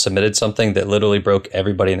somehow submitted something that literally broke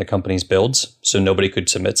everybody in the company's builds. So nobody could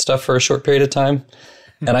submit stuff for a short period of time.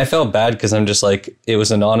 And I felt bad because I'm just like, it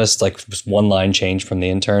was an honest, like just one line change from the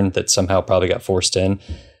intern that somehow probably got forced in.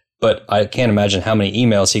 But I can't imagine how many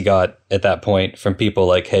emails he got at that point from people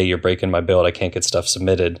like, hey, you're breaking my build. I can't get stuff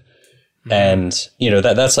submitted. Mm-hmm. And, you know,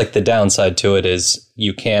 that's like the downside to it is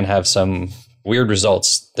you can have some weird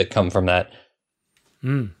results that come from that.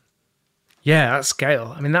 Mm. Yeah, at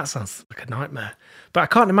scale. I mean, that sounds like a nightmare. But I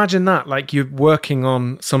can't imagine that. Like you're working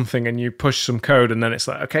on something and you push some code and then it's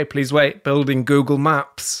like, okay, please wait, building Google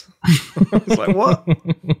Maps. It's like, what?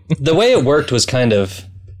 The way it worked was kind of,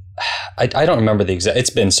 I don't remember the exact, it's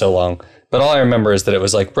been so long. But all I remember is that it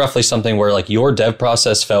was like roughly something where like your dev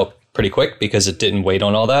process felt pretty quick because it didn't wait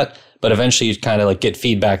on all that. But eventually you kind of like get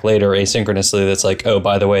feedback later asynchronously that's like, oh,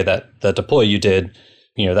 by the way, that deploy you did,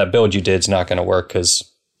 you know, that build you did is not going to work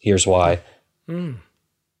because here's why. Mm.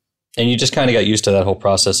 And you just kind of got used to that whole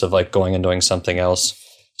process of like going and doing something else.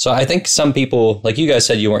 So I think some people, like you guys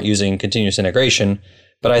said, you weren't using continuous integration,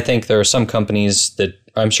 but I think there are some companies that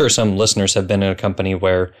I'm sure some listeners have been in a company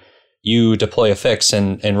where you deploy a fix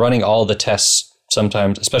and running all the tests,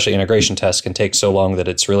 sometimes, especially integration tests, can take so long that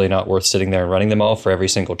it's really not worth sitting there and running them all for every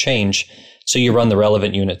single change. So you run the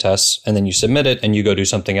relevant unit tests and then you submit it and you go do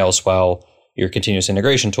something else while your continuous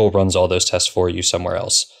integration tool runs all those tests for you somewhere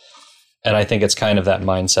else. And I think it's kind of that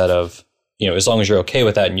mindset of, as long as you're okay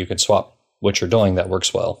with that and you can swap what you're doing, that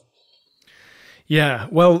works well. Yeah,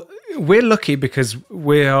 well, we're lucky because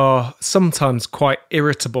we are sometimes quite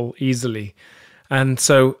irritable easily. And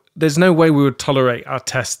so there's no way we would tolerate our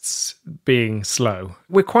tests being slow.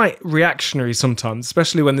 We're quite reactionary sometimes,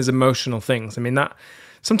 especially when there's emotional things. I mean, that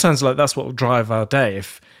sometimes that's what will drive our day.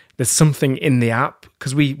 If there's something in the app,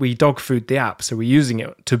 because we dog food the app, so we're using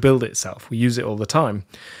it to build itself. We use it all the time.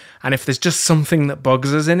 And if there's just something that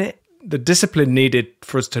bugs us in it, the discipline needed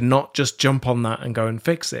for us to not just jump on that and go and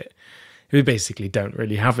fix it, we basically don't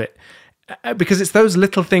really have it. Because it's those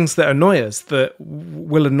little things that annoy us that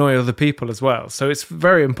will annoy other people as well. So it's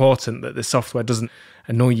very important that the software doesn't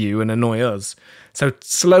annoy you and annoy us. So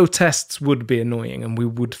slow tests would be annoying and we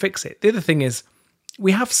would fix it. The other thing is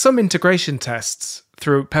we have some integration tests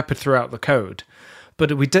peppered throughout the code,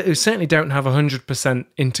 but we certainly don't have 100%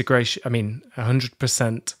 integration,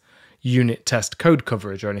 100% unit test code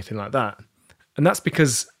coverage or anything like that. And that's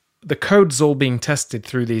because the code's all being tested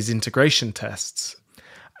through these integration tests.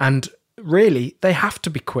 And really, they have to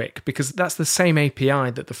be quick because that's the same API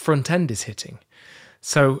that the front end is hitting.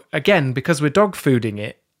 So again, because we're dog fooding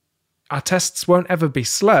it, our tests won't ever be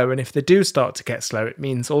slow. And if they do start to get slow, it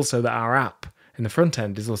means also that our app in the front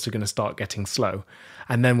end is also going to start getting slow.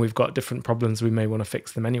 And then we've got different problems. We may want to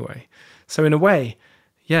fix them anyway. So in a way,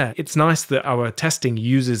 yeah, it's nice that our testing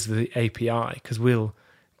uses the API because we'll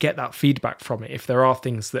get that feedback from it. If there are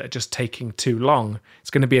things that are just taking too long, it's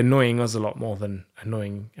going to be annoying us a lot more than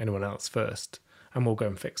annoying anyone else first, and we'll go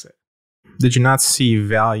and fix it. Did you not see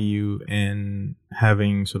value in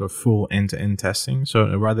having sort of full end-to-end testing?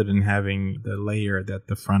 So rather than having the layer that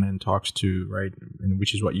the front end talks to, right, and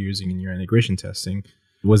which is what you're using in your integration testing,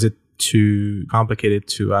 was it too complicated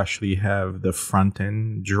to actually have the front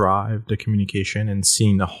end drive the communication and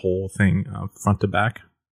seeing the whole thing front to back?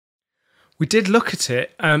 We did look at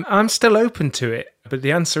it. I'm still open to it, but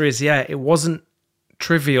the answer is, yeah, it wasn't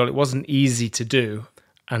trivial. It wasn't easy to do.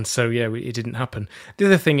 And so, yeah, it didn't happen. The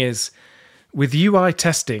other thing is, with UI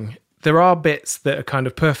testing, there are bits that are kind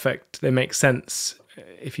of perfect. They make sense.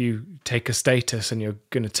 If you take a status and you're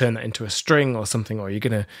going to turn that into a string or something, or you're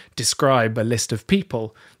going to describe a list of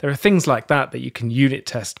people, there are things like that you can unit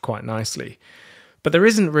test quite nicely. But there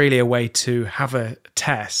isn't really a way to have a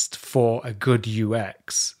test for a good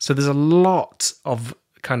UX. So there's a lot of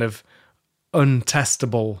kind of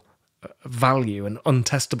untestable value and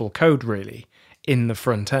untestable code really in the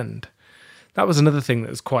front end. That was another thing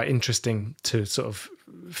that was quite interesting to sort of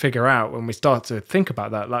figure out when we start to think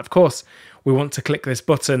about that. Like, of course, we want to click this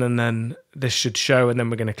button and then this should show and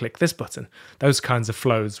then we're going to click this button. Those kinds of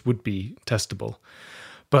flows would be testable.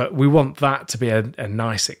 But we want that to be a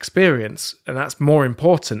nice experience. And that's more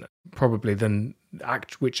important probably than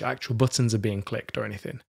which actual buttons are being clicked or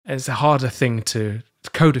anything. It's a harder thing to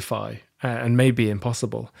codify and maybe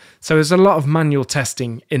impossible. So there's a lot of manual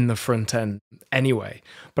testing in the front end anyway.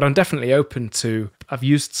 But I'm definitely open to, I've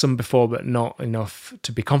used some before, but not enough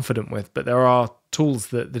to be confident with. But there are tools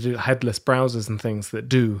that do headless browsers and things that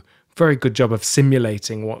do a very good job of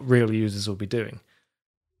simulating what real users will be doing.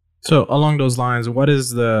 So along those lines, what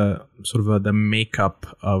is the sort of the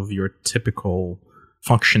makeup of your typical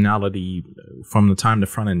functionality from the time the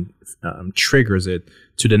front end triggers it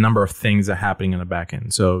to the number of things that are happening in the back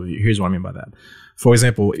end? So here's what I mean by that. For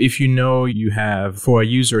example, if you know you have, for a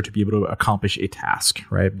user to be able to accomplish a task,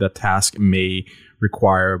 right, that task may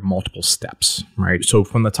require multiple steps, right? So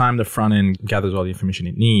from the time the front end gathers all the information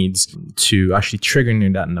it needs to actually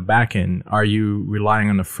triggering that in the back end, are you relying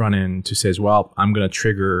on the front end to say, well, I'm going to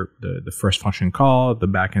trigger the first function call, the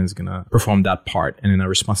back end is going to perform that part, and then a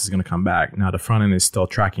response is going to come back. Now the front end is still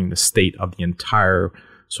tracking the state of the entire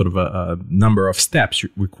sort of a number of steps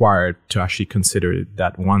required to actually consider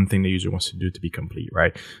that one thing the user wants to do to be complete,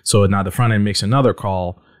 right? So now the front end makes another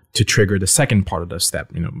call to trigger the second part of the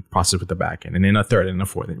step, process with the back end, and then a third and a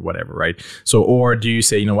fourth, and whatever, right? So, or do you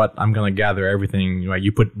say, you know what, I'm going to gather everything, right?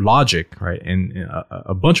 You put logic, right, and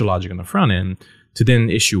a bunch of logic on the front end to then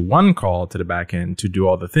issue one call to the back end to do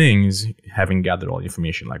all the things, having gathered all the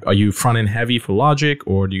information. Like, are you front end heavy for logic,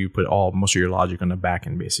 or do you put most of your logic on the back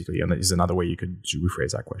end, basically? And that is another way you could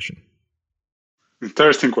rephrase that question.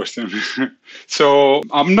 Interesting question. So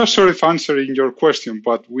I'm not sure if answering your question,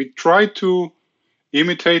 but we try to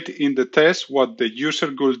imitate in the test what the user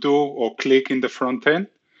will do or click in the front end.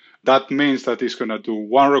 that means that it's going to do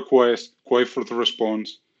one request, wait for the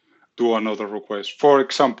response, do another request. For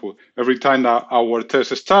example, every time that our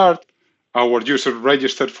test starts, our user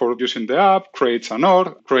registered for using the app, creates an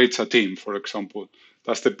org, creates a team, for example.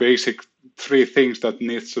 That's the basic 3 things that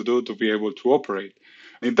needs to do to be able to operate.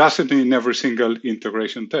 It does it in every single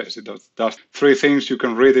integration test. It does 3 things. You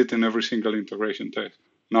can read it in every single integration test.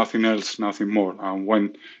 Nothing else, nothing more. And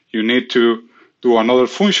when you need to do another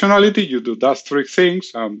functionality, you do those 3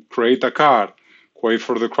 things, create a card, wait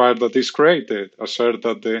for the card that is created, assert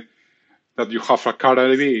that you have a card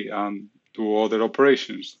ID, and do other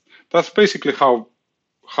operations. That's basically how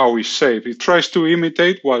it's safe. It tries to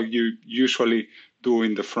imitate what you usually do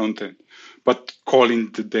in the front end, but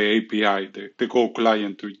calling the API, the Go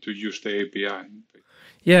client to use the API.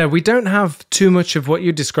 Yeah, we don't have too much of what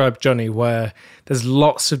you described, Johnny, where there's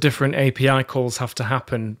lots of different API calls have to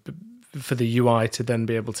happen for the UI to then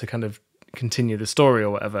be able to kind of continue the story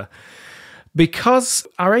or whatever. Because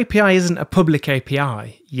our API isn't a public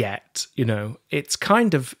API yet, it's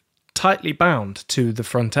kind of tightly bound to the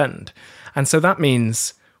front end. And so that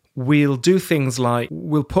means we'll do things like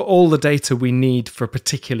we'll put all the data we need for a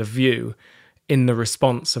particular view in the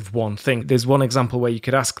response of one thing. There's one example where you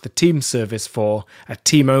could ask the team service for a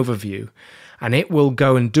team overview, and it will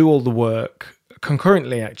go and do all the work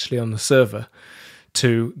concurrently, actually, on the server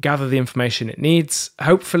to gather the information it needs.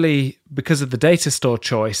 Hopefully, because of the data store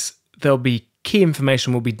choice, there'll be key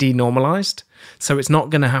information will be denormalized. So it's not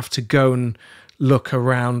going to have to go and look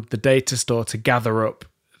around the data store to gather up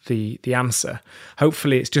the answer.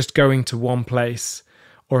 Hopefully, it's just going to one place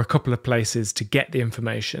or a couple of places to get the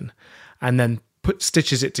information, and then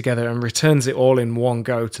stitches it together and returns it all in one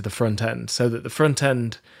go to the front end, so that the front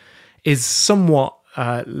end is somewhat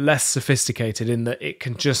less sophisticated in that it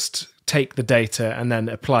can just take the data and then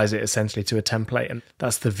applies it essentially to a template, and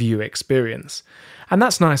that's the view experience. And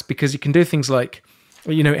that's nice because you can do things like,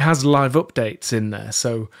 it has live updates in there.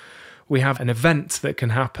 So we have an event that can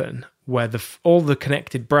happen where all the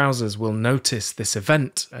connected browsers will notice this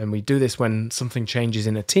event, and we do this when something changes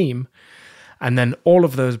in a team. And then all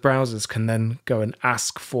of those browsers can then go and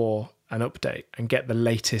ask for an update and get the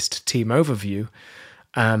latest team overview,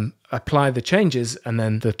 apply the changes, and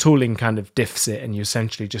then the tooling kind of diffs it, and you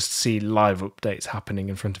essentially just see live updates happening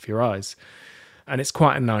in front of your eyes. And it's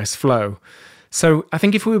quite a nice flow. So I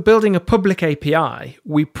think if we were building a public API,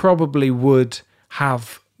 we probably would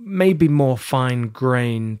have maybe more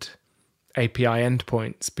fine-grained API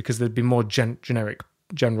endpoints because there'd be more generic,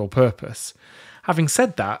 general purpose. Having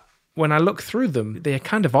said that, when I look through them, they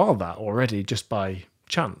kind of are that already just by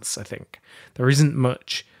chance, I think. There isn't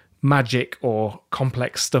much magic or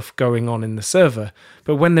complex stuff going on in the server.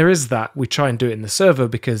 But when there is that, we try and do it in the server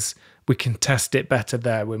because we can test it better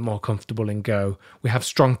there. We're more comfortable in Go. We have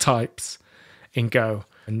strong types in Go,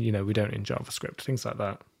 and we don't in JavaScript, things like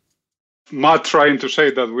that. Matt trying to say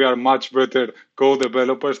that we are much better Go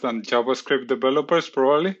developers than JavaScript developers,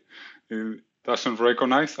 probably. It doesn't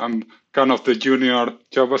recognize. I'm kind of the junior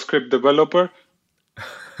JavaScript developer.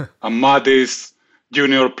 And Matt is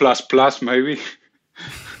junior plus, maybe.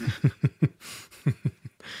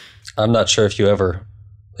 I'm not sure if you ever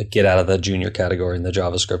get out of the junior category in the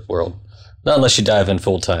JavaScript world. Not unless you dive in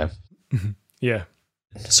full time. Yeah.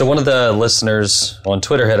 So one of the listeners on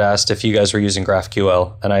Twitter had asked if you guys were using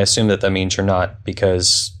GraphQL, and I assume that means you're not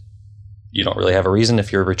because you don't really have a reason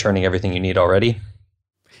if you're returning everything you need already.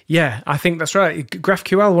 Yeah, I think that's right.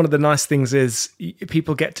 GraphQL, one of the nice things is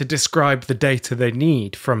people get to describe the data they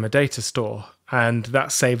need from a data store, and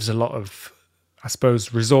that saves a lot of, I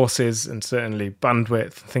suppose, resources and certainly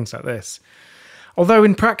bandwidth, things like this. Although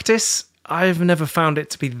in practice, I've never found it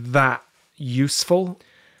to be that useful.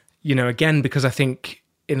 Again, because I think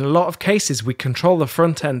in a lot of cases, we control the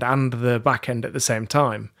front end and the back end at the same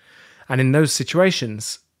time. And in those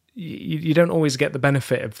situations, you don't always get the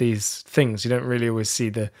benefit of these things. You don't really always see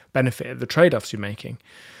the benefit of the trade-offs you're making.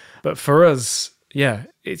 But for us, yeah,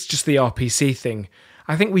 it's just the RPC thing.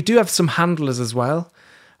 I think we do have some handlers as well.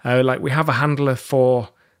 Like we have a handler for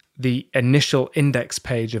the initial index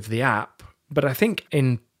page of the app. But I think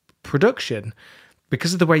in production,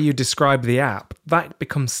 because of the way you describe the app, that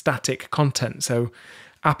becomes static content. So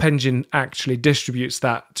App Engine actually distributes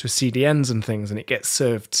that to CDNs and things, and it gets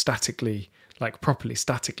served statically, like properly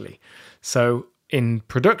statically. So in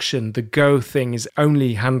production, the Go thing is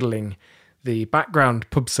only handling the background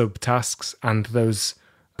pub/sub tasks and those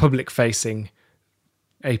public-facing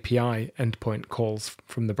API endpoint calls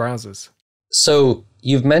from the browsers. So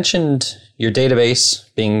you've mentioned your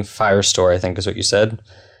database being Firestore, I think is what you said.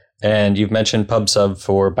 And you've mentioned pub/sub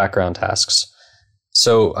for background tasks.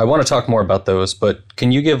 So I want to talk more about those, but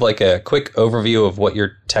can you give like a quick overview of what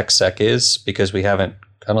your tech stack is? Because I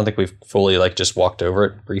don't think we've fully like just walked over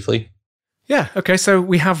it briefly. Yeah, okay, so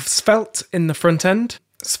we have Svelte in the front end.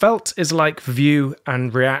 Svelte is like Vue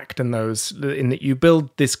and React and those, in that you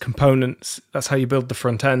build these components. That's how you build the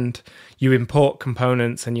front end. You import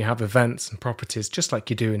components and you have events and properties, just like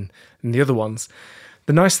you do in the other ones.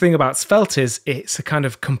 The nice thing about Svelte is it's a kind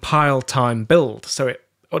of compile time build. So it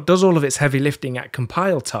does all of its heavy lifting at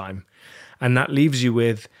compile time. And that leaves you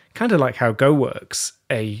with, kind of like how Go works,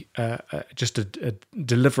 just a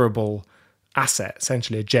deliverable asset,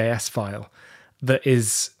 essentially a JS file that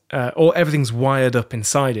is... or everything's wired up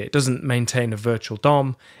inside it. It doesn't maintain a virtual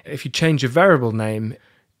DOM. If you change a variable name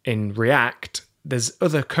in React, there's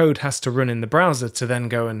other code has to run in the browser to then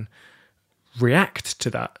go and react to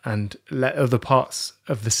that and let other parts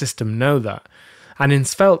of the system know that. And in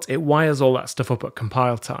Svelte, it wires all that stuff up at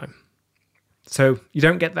compile time. So you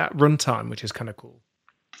don't get that runtime, which is kind of cool.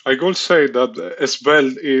 I could say that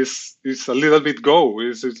Svelte is a little bit Go.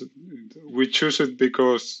 We choose it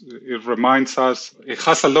because it reminds us, it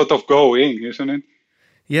has a lot of Go in, isn't it?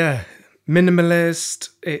 Yeah, minimalist.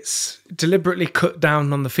 It's deliberately cut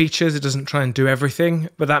down on the features. It doesn't try and do everything,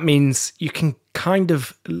 but that means you can kind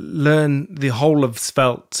of learn the whole of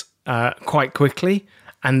Svelte quite quickly,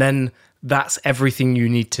 and then that's everything you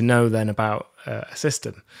need to know then about a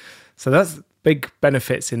system. So that's big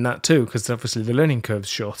benefits in that too, because obviously the learning curve's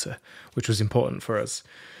shorter, which was important for us.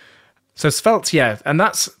 So Svelte, yeah, and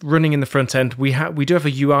that's running in the front end. We do have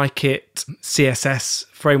a UIKit CSS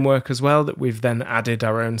framework as well that we've then added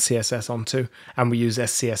our own CSS onto, and we use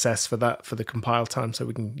SCSS for that for the compile time, so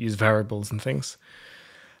we can use variables and things.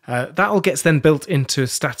 That all gets then built into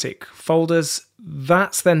static folders.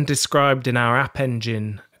 That's then described in our App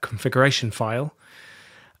Engine configuration file.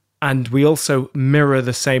 And we also mirror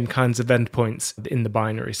the same kinds of endpoints in the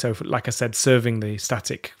binary. So like I said, serving the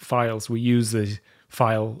static files, we use the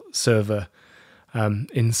file server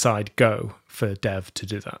inside Go for dev to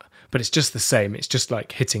do that. But it's just the same. It's just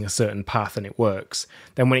like hitting a certain path and it works.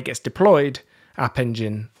 Then when it gets deployed, App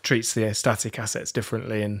Engine treats the static assets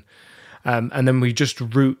differently. And then we just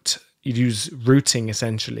you use routing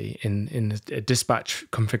essentially in a dispatch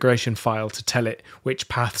configuration file to tell it which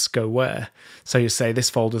paths go where. So you say this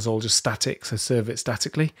folder's all just static, so serve it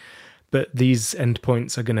statically. But these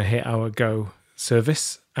endpoints are going to hit our Go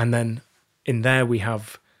service. And then in there we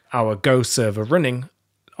have our Go server running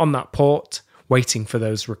on that port, waiting for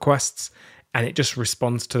those requests. And it just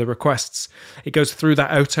responds to the requests. It goes through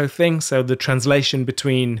that auto thing. So the translation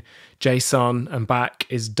between JSON and back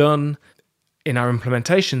is done. In our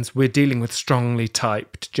implementations, we're dealing with strongly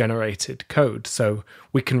typed generated code. So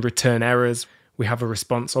we can return errors. We have a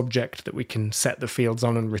response object that we can set the fields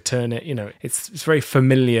on and return it. You know, it's very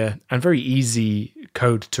familiar and very easy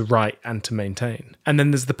code to write and to maintain. And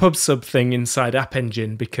then there's the pub sub thing inside App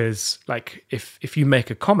Engine, because like if you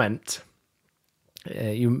make a comment,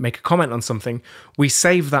 on something, we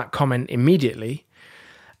save that comment immediately.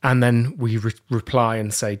 And then we reply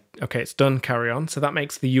and say, okay, it's done, carry on. So that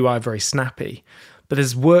makes the UI very snappy. But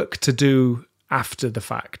there's work to do after the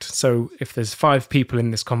fact. So if there's 5 people in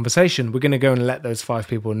this conversation, we're going to go and let those 5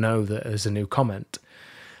 people know that there's a new comment.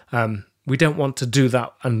 We don't want to do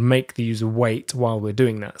that and make the user wait while we're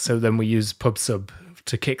doing that. So then we use PubSub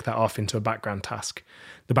to kick that off into a background task.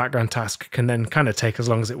 The background task can then kind of take as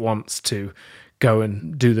long as it wants to go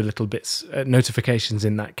and do the little bits, notifications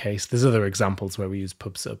in that case. There's other examples where we use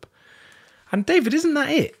PubSub. And David, isn't that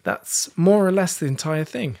it? That's more or less the entire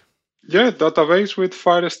thing. Yeah, database with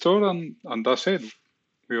Firestore, and that's it.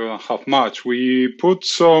 We don't have much. We put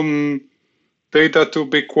some data to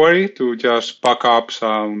BigQuery to just back up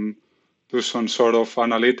do some sort of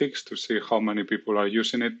analytics to see how many people are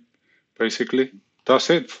using it, basically. That's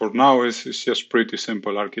it. For now, it's just pretty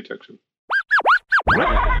simple architecture.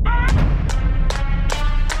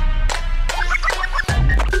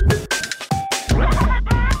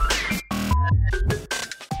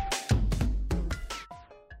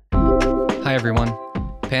 Hi everyone,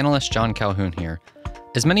 panelist John Calhoun here.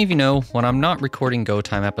 As many of you know, when I'm not recording Go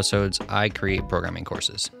Time episodes, I create programming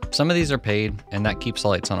courses. Some of these are paid, and that keeps the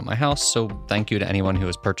lights on at my house, so thank you to anyone who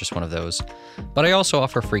has purchased one of those. But I also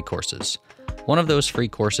offer free courses. One of those free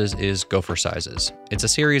courses is Go for Sizes. It's a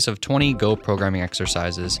series of 20 Go programming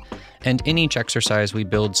exercises, and in each exercise we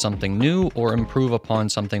build something new or improve upon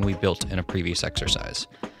something we built in a previous exercise.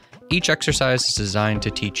 Each exercise is designed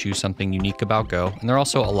to teach you something unique about Go, and they're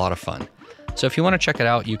also a lot of fun. So if you want to check it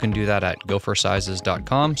out, you can do that at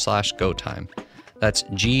goforsizes.com/gotime. That's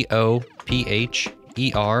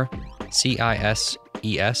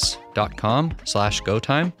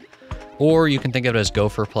GOPHERCISES.com/gotime. Or you can think of it as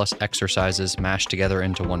Gopher plus exercises mashed together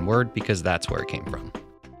into one word because that's where it came from.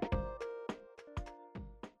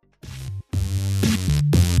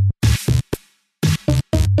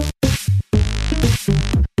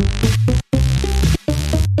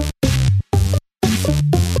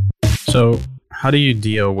 So how do you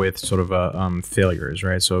deal with sort of failures,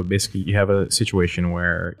 right? So basically you have a situation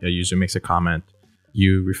where a user makes a comment,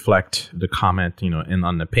 you reflect the comment, in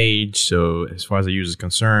on the page. So as far as the user is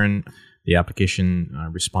concerned, the application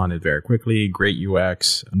responded very quickly, great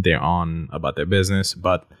UX, they're on about their business,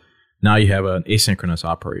 but now you have an asynchronous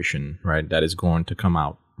operation, right, that is going to come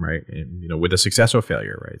out, right, and, with a success or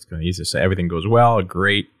failure, right? It's going to either say everything goes well,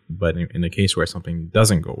 great, but in the case where something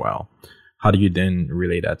doesn't go well, how do you then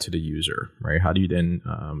relay that to the user, right? How do you then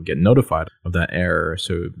get notified of that error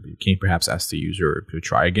so you can perhaps ask the user to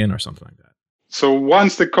try again or something like that? So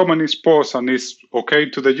once the comment is posted and is okay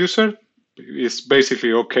to the user, it's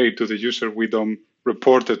basically okay to the user. We don't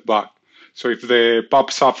report it back. So if the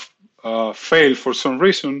PubSub failed for some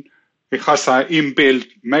reason, it has an inbuilt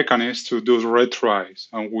mechanism to do retries.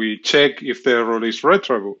 And we check if the error is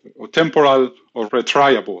retriable, or temporal or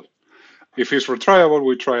retriable. If it's retriable,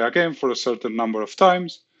 we try again for a certain number of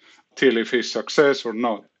times till if it's success or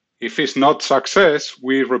not. If it's not success,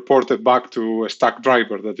 we report it back to a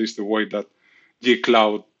Stackdriver. That is the way that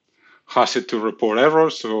gCloud has it to report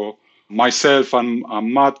errors. So myself and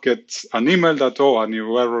Matt get an email that, a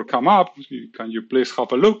new error come up. Can you please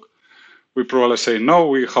have a look? We probably say, no,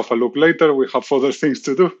 we have a look later. We have other things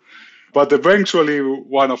to do. But eventually,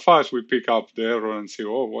 one of us, we pick up the error and say,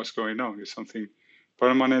 what's going on? Is something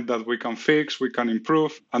permanent that we can fix, we can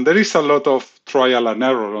improve. And there is a lot of trial and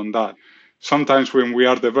error on that. Sometimes when we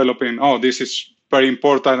are developing, this is very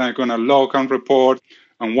important, I'm going to log and report.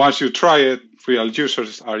 And once you try it, real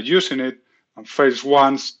users are using it, and fails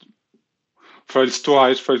once, fails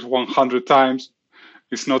twice, fails 100 times.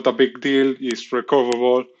 It's not a big deal, it's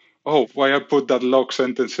recoverable. Why I put that log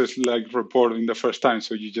sentences like report in the first time?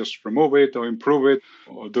 So you just remove it or improve it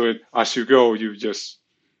or do it as you go. You just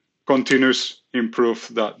continuous improve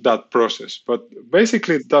that process. But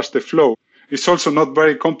basically, that's the flow. It's also not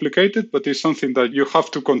very complicated, but it's something that you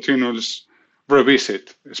have to continuously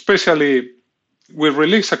revisit. Especially, we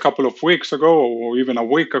released a couple of weeks ago or even a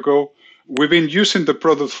week ago. We've been using the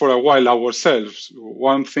product for a while ourselves.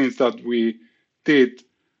 One thing that we did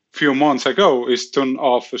a few months ago is turn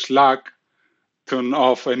off Slack, turn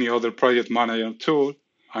off any other project manager tool,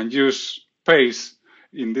 and use Pace,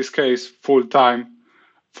 in this case, full-time,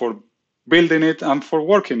 for building it and for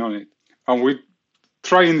working on it. And we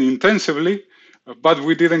trying intensively, but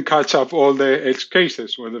we didn't catch up all the edge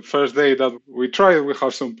cases. Where the first day that we tried, we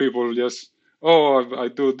have some people just, I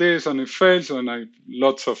do this and it fails and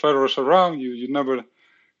lots of errors around. You never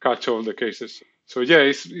catch all the cases. So yeah,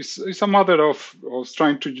 it's a matter of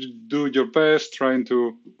trying to do your best, trying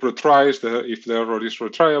to retry if the error is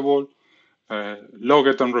retriable, log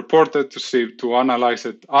it and report it to analyze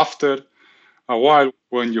it after a while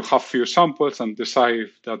when you have few samples and decide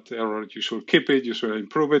if that error you should keep it, you should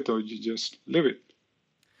improve it, or you just leave it.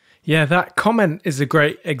 Yeah, that comment is a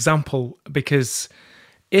great example because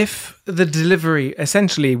if the delivery,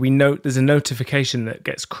 essentially we note there's a notification that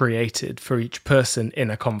gets created for each person in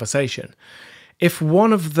a conversation. If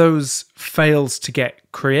one of those fails to get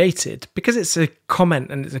created, because it's a comment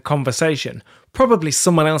and it's a conversation, probably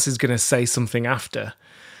someone else is going to say something after.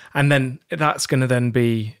 And then that's going to then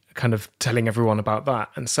be kind of telling everyone about that.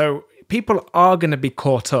 And so people are going to be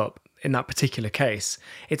caught up in that particular case.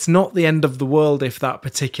 It's not the end of the world if that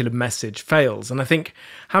particular message fails. And I think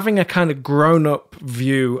having a kind of grown-up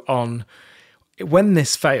view on when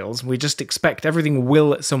this fails, we just expect everything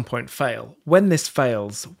will at some point fail. When this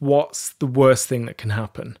fails, what's the worst thing that can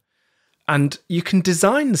happen? And you can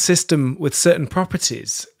design the system with certain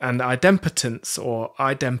properties, and idempotence or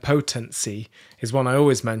idempotency is one I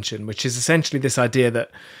always mention, which is essentially this idea that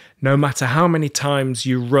no matter how many times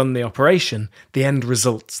you run the operation, the end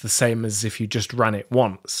result's the same as if you just ran it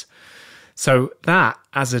once. So that,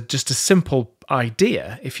 as just a simple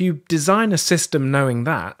idea, if you design a system knowing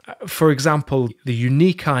that, for example, the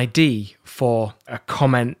unique ID for a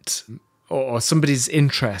comment or somebody's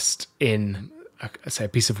interest in, say, a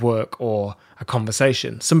piece of work or a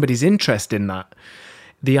conversation, somebody's interest in that,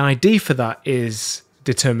 the ID for that is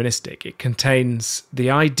deterministic. It contains the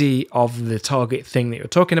ID of the target thing that you're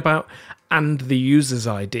talking about and the user's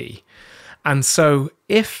ID. And so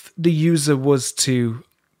if the user was to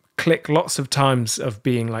click lots of times of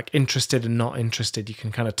being like interested and not interested, you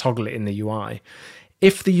can kind of toggle it in the UI.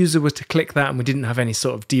 If the user was to click that and we didn't have any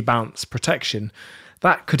sort of debounce protection,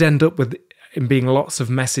 that could end up with being lots of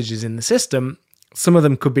messages in the system. some of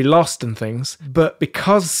them could be lost and things. But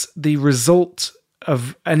because the result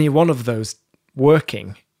of any one of those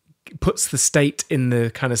working puts the state in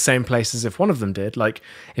the kind of same place as if one of them did, like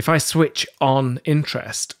if I switch on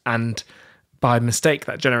interest and by mistake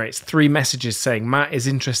that generates 3 messages saying Matt is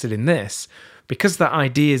interested in this, because that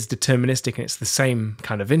ID is deterministic and it's the same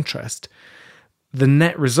kind of interest, the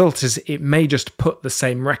net result is it may just put the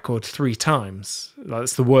same record 3 times.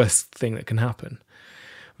 That's the worst thing that can happen.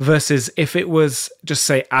 Versus if it was just,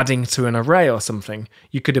 say, adding to an array or something,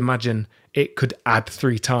 you could imagine it could add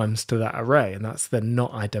 3 times to that array, and that's then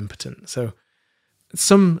not idempotent. So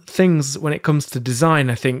some things when it comes to design,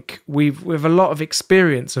 I think we have a lot of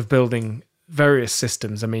experience of building various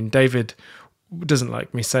systems. I mean, David doesn't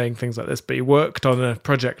like me saying things like this, but he worked on a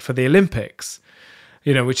project for the Olympics,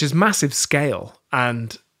 which is massive scale.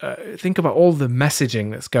 And think about all the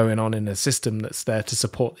messaging that's going on in a system that's there to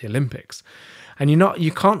support the Olympics. And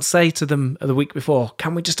you can't say to them the week before,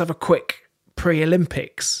 can we just have a quick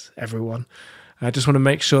pre-Olympics, everyone? I just want to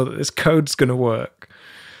make sure that this code's going to work.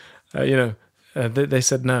 They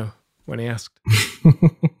said no when he asked.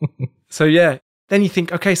 So yeah, then you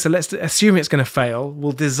think, okay, so let's assume it's going to fail.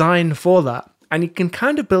 We'll design for that. And you can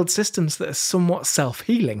kind of build systems that are somewhat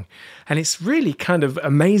self-healing. And it's really kind of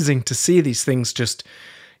amazing to see these things just,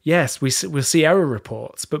 yes, we'll see error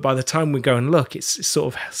reports, but by the time we go and look, it's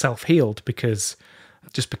sort of self-healed because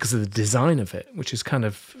of the design of it, which is kind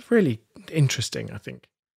of really interesting, I think.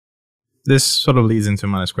 This sort of leads into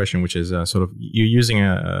my next question, which is sort of you're using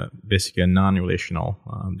basically a non-relational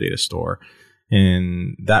data store.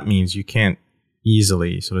 And that means you can't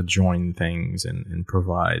easily sort of join things and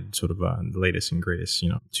provide sort of the latest and greatest,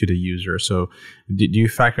 to the user. So do you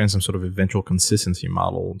factor in some sort of eventual consistency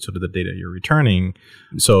model to the data you're returning?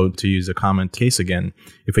 So to use a comment case again,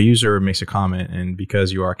 if a user makes a comment and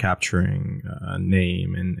because you are capturing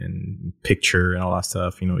name and picture and all that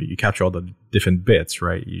stuff, you capture all the different bits,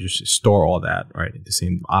 right? You just store all that, right? The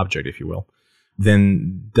same object, if you will.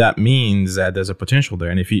 Then that means that there's a potential there.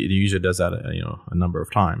 And if the user does that, a number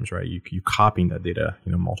of times, right, you copying that data,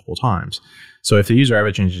 multiple times. So if the user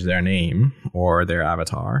ever changes their name or their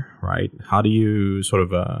avatar, right, how do you sort of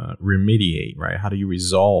remediate, right? How do you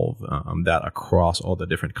resolve that across all the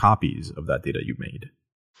different copies of that data you made?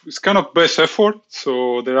 It's kind of best effort.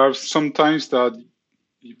 So there are some times that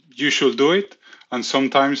you should do it, and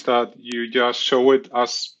sometimes that you just show it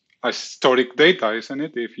as historic data, isn't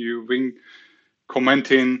it? If you've been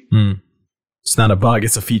commenting. It's not a bug,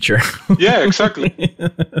 it's a feature. Yeah, exactly.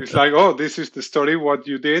 It's like, oh, this is the story, what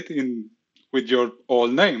you did with your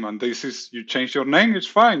old name. And this is, you change your name, it's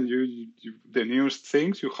fine. You the newest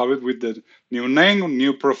things, you have it with the new name or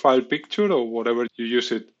new profile picture or whatever. You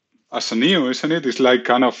use it as a new, isn't it? It's like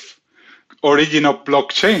kind of original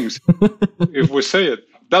blockchains, if we say it.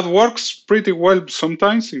 That works pretty well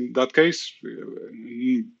sometimes. In that case,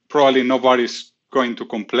 probably nobody's going to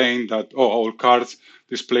complain that, all cards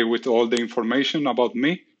display with all the information about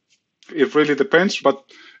me. It really depends. But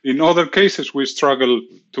in other cases, we struggle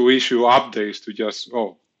to issue updates to just,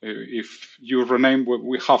 if you rename,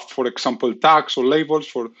 we have, for example, tags or labels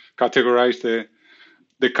for categorize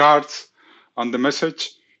the cards and the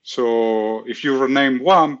message. So if you rename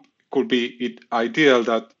one, it could be ideal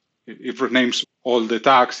that it renames all the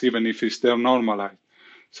tags, even if it's there normalized.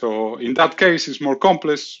 So in that case, it's more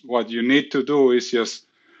complex. What you need to do is just,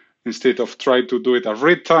 instead of trying to do it at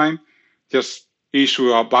read time, just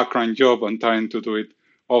issue a background job and trying to do it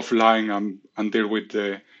offline and deal with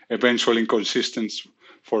the eventual inconsistencies.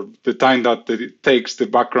 For the time that it takes the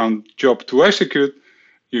background job to execute,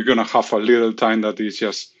 you're going to have a little time that is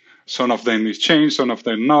just, some of them is changed, some of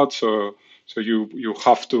them not. So you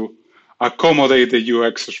have to accommodate the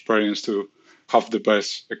UX experience to have the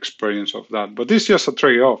best experience of that. But this is just a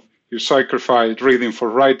trade-off. You sacrifice reading for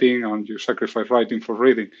writing and you sacrifice writing for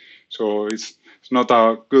reading. So it's not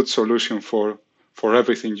a good solution for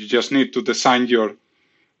everything. You just need to design your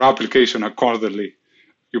application accordingly.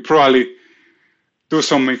 You probably do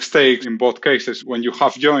some mistakes in both cases. When you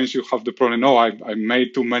have joins, you have the problem, I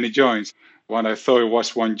made too many joins. When I thought it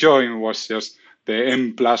was one join, it was just the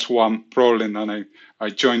n+1 problem, and I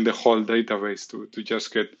joined the whole database to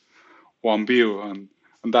just get one view, and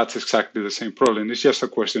that's exactly the same problem. It's just a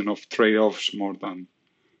question of trade-offs more than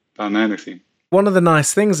anything. One of the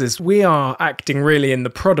nice things is we are acting really in the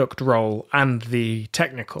product role and the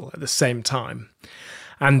technical at the same time.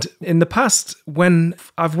 And in the past, when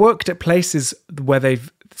I've worked at places where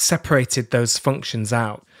they've separated those functions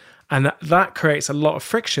out, and that creates a lot of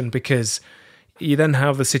friction because you then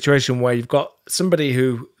have the situation where you've got somebody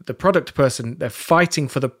who, the product person, they're fighting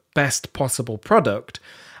for the best possible product,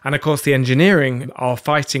 And of course, the engineering are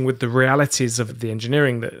fighting with the realities of the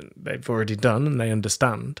engineering that they've already done and they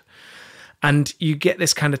understand. And you get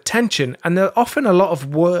this kind of tension. And there often a lot of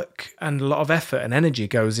work and a lot of effort and energy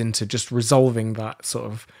goes into just resolving that sort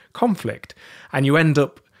of conflict. And you end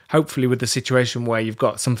up, hopefully, with the situation where you've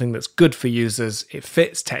got something that's good for users, it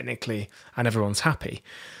fits technically, and everyone's happy.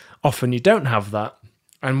 Often you don't have that.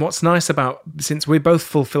 And what's nice about, since we both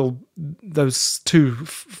fulfill those two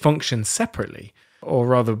functions separately, or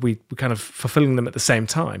rather we kind of fulfilling them at the same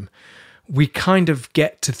time, we kind of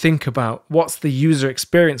get to think about what's the user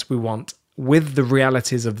experience we want with the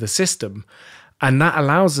realities of the system. And that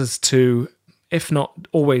allows us to, if not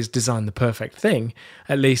always design the perfect thing,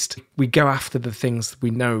 at least we go after the things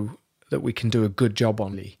we know that we can do a good job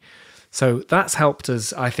on. So that's helped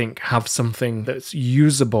us, I think, have something that's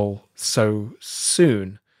usable so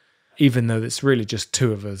soon, even though it's really just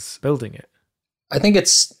two of us building it. I think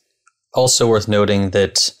it's also worth noting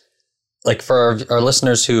that, like, for our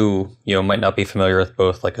listeners who, might not be familiar with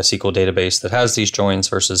both like a SQL database that has these joins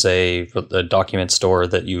versus a document store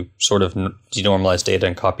that you sort of denormalize data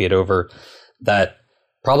and copy it over, that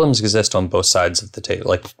problems exist on both sides of the table.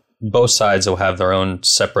 Like, both sides will have their own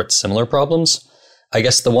separate similar problems. I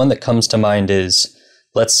guess the one that comes to mind is,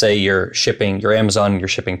 let's say you're Amazon, you're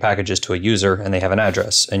shipping packages to a user and they have an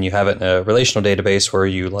address, and you have it in a relational database where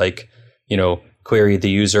you query the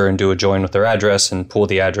user and do a join with their address and pull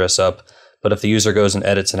the address up. But if the user goes and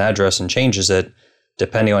edits an address and changes it,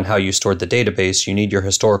 depending on how you stored the database, you need your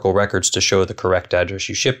historical records to show the correct address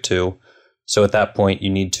you shipped to. So at that point,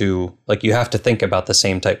 you have to think about the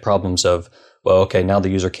same type problems of, well, okay, now the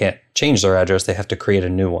user can't change their address, they have to create a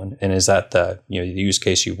new one. And is that the use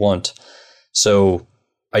case you want? So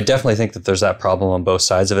I definitely think that there's that problem on both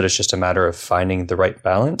sides of it. It's just a matter of finding the right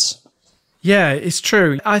balance. Yeah, it's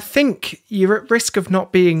true. I think you're at risk of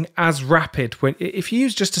not being as rapid if you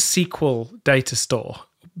use just a SQL data store.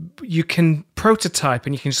 You can prototype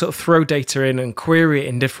and you can sort of throw data in and query it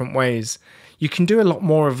in different ways. You can do a lot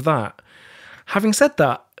more of that. Having said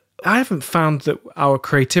that, I haven't found that our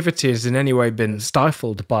creativity has in any way been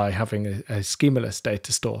stifled by having a schemaless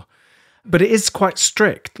data store. But it is quite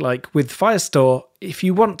strict. Like with Firestore, if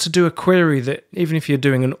you want to do a query that, even if you're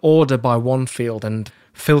doing an order by one field and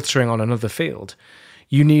filtering on another field,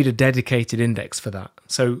 you need a dedicated index for that.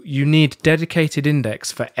 So you need dedicated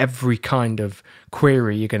index for every kind of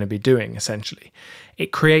query you're going to be doing, essentially.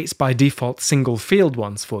 It creates by default single field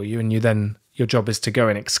ones for you, and your job is to go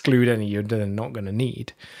and exclude any you're then not going to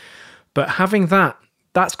need. But having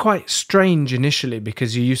that's quite strange initially,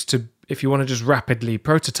 because you used to, if you want to just rapidly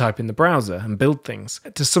prototype in the browser and build things,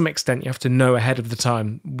 to some extent you have to know ahead of the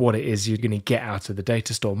time what it is you're going to get out of the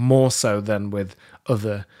data store, more so than with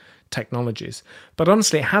other technologies. But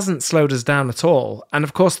honestly, it hasn't slowed us down at all. And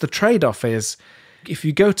of course, the trade-off is, if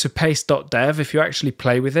you go to Pace.dev, if you actually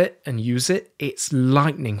play with it and use it, it's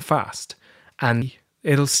lightning fast. And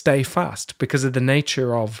it'll stay fast because of the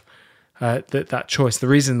nature of that choice. The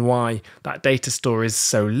reason why that data store is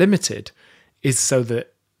so limited is so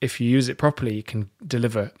that if you use it properly, you can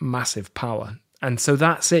deliver massive power. And so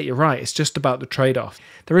that's it. You're right. It's just about the trade-off.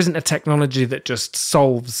 There isn't a technology that just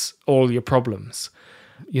solves all your problems.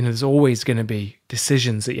 There's always going to be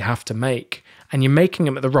decisions that you have to make, and you're making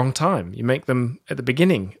them at the wrong time. You make them at the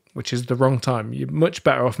beginning, which is the wrong time. You're much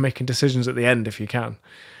better off making decisions at the end if you can.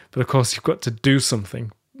 But of course, you've got to do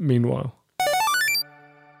something meanwhile.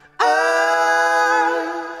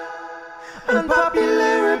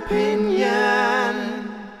 Unpopular opinion.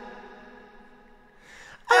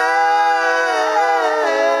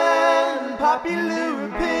 Unpopular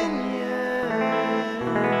opinion.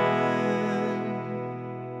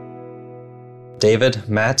 David,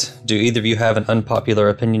 Matt, do either of you have an unpopular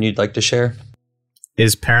opinion you'd like to share?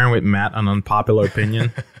 Is pairing with Matt an unpopular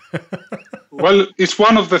opinion? Well, it's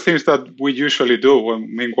one of the things that we usually do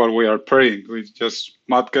while we are praying.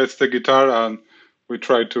 Matt gets the guitar and we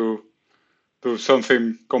try to do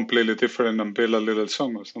something completely different and build a little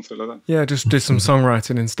song or something like that. Yeah, just do some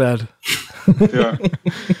songwriting instead. Yeah.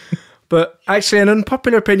 But actually, an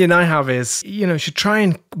unpopular opinion I have is, you should try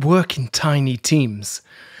and work in tiny teams.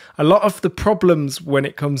 A lot of the problems when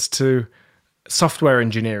it comes to software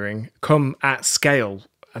engineering come at scale,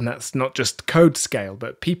 and that's not just code scale,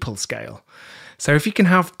 but people scale. So if you can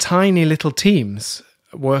have tiny little teams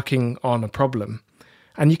working on a problem,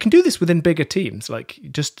 and you can do this within bigger teams, like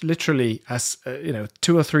just literally as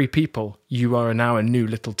 2 or 3 people, you are now a new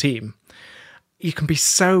little team. You can be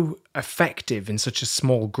so effective in such a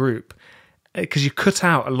small group because you cut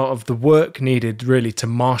out a lot of the work needed really to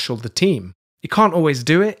marshal the team. You can't always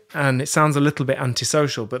do it, and it sounds a little bit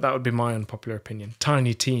antisocial, but that would be my unpopular opinion.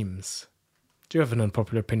 Tiny teams. Do you have an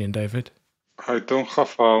unpopular opinion, David? I don't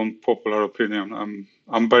have an unpopular opinion.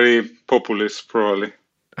 I'm very populist, probably.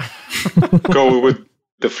 Go with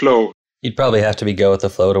the flow. You'd probably have to go with the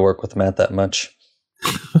flow to work with Matt that much.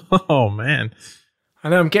 Oh, man. I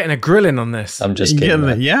know I'm getting a grilling on this. I'm just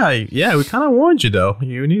kidding. Yeah, we kind of warned you, though.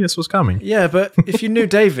 You knew this was coming. Yeah, but if you knew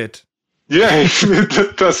David... Yeah,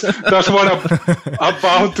 that's what I'm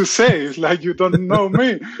about to say. It's like you don't know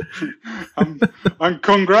me. And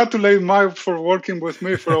congratulate Mike for working with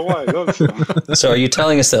me for a while also. So are you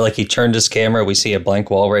telling us that like he turned his camera, we see a blank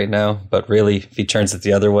wall right now, but really if he turns it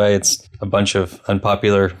the other way, it's a bunch of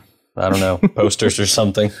unpopular, I don't know, posters or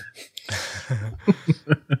something?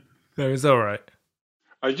 No, it's all right.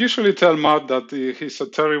 I usually tell Matt that he's a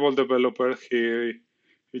terrible developer. He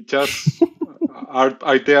just... Our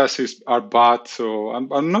ideas are bad, so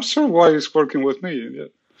I'm not sure why he's working with me.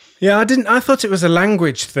 Yeah, I thought it was a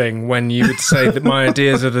language thing when you would say that my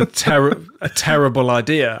ideas are a terrible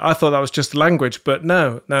idea. I thought that was just language, but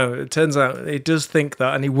no. It turns out he does think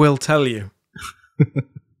that, and he will tell you.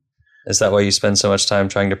 Is that why you spend so much time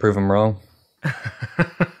trying to prove him wrong?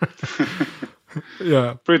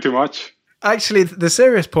 Yeah, pretty much. Actually, the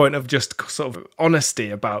serious point of just sort of honesty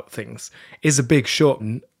about things is a big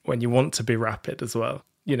shorten when you want to be rapid as well.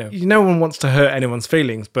 No one wants to hurt anyone's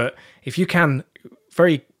feelings, but if you can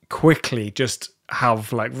very quickly just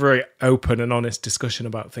have like very open and honest discussion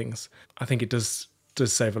about things, I think it does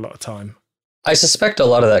save a lot of time. I suspect a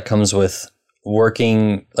lot of that comes with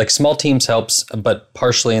working, like small teams helps, but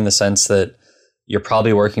partially in the sense that you're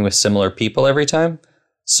probably working with similar people every time.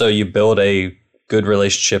 So you build a good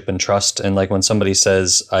relationship and trust. And like when somebody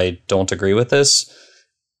says, I don't agree with this,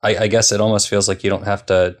 I guess it almost feels like you don't have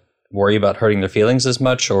to worry about hurting their feelings as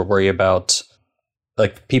much or worry about,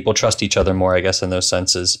 like, people trust each other more, I guess, in those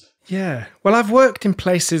senses. Yeah. Well, I've worked in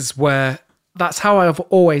places where that's how I've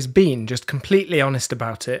always been, just completely honest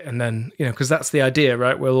about it. And then, because that's the idea,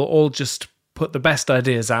 right? We'll all just put the best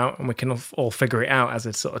ideas out and we can all figure it out as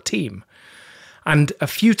a sort of team. And a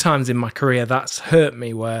few times in my career, that's hurt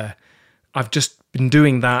me where I've just been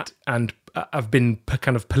doing that and I've been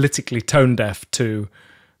kind of politically tone deaf to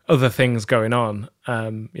other things going on,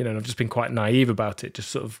 and I've just been quite naive about it, just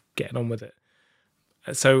sort of getting on with it.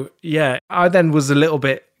 So yeah, I then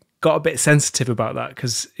got a bit sensitive about that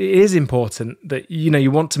because it is important that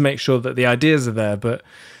you want to make sure that the ideas are there, but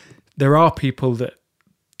there are people that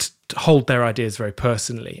hold their ideas very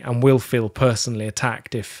personally and will feel personally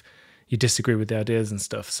attacked if you disagree with the ideas and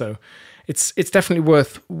stuff. So it's definitely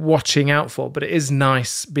worth watching out for, but it is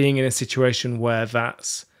nice being in a situation where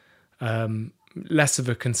that's less of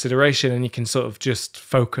a consideration and you can sort of just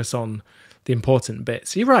focus on the important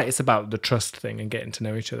bits. You're right, it's about the trust thing and getting to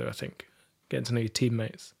know each other, I think. Getting to know your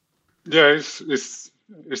teammates. Yeah, it's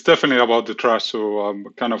definitely about the trust. So I'm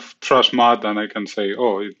kind of trust Matt and I can say,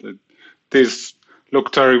 this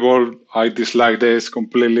look terrible, I dislike this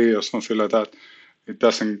completely or something like that. It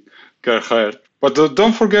doesn't get hurt. But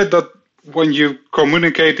don't forget that when you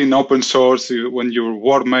communicate in open source, when you're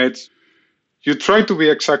workmates, you try to be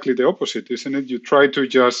exactly the opposite, isn't it? You try to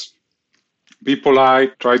just be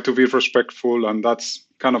polite, try to be respectful, and that's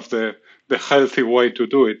kind of the healthy way to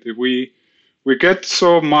do it. If we get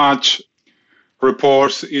so much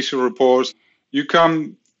issue reports, you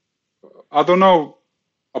can, I don't know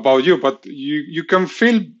about you, but you can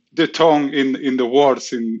feel the tone in the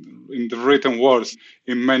words, in the written words,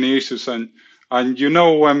 in many issues, and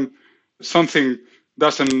when something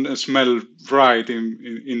doesn't smell right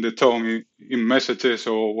in the tone in messages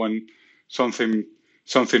or when something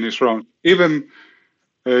is wrong. Even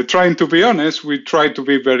trying to be honest, we try to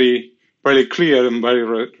be very, very clear and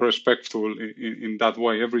very respectful in that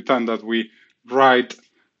way. Every time that we write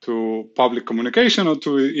to public communication or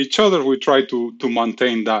to each other, we try to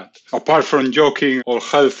maintain that. Apart from joking or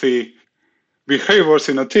healthy behaviors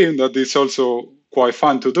in a team, that is also quite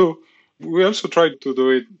fun to do, we also try to do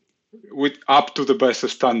it with up to the best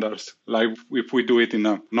standards, like if we do it in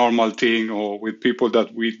a normal team or with people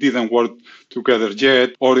that we didn't work together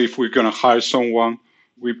yet, or if we're going to hire someone,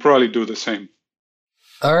 we probably do the same.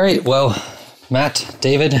 All right. Well, Matt,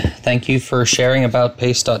 David, thank you for sharing about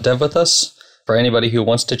Pace.dev with us. For anybody who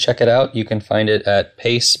wants to check it out, you can find it at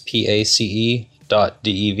pace.dev.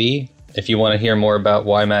 If you want to hear more about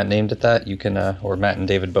why Matt named it that, you can, or Matt and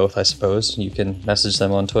David both, I suppose, you can message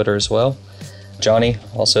them on Twitter as well. Johnny,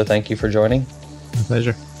 also thank you for joining. My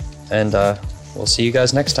pleasure. And we'll see you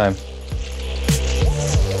guys next time.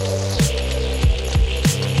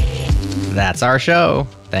 That's our show.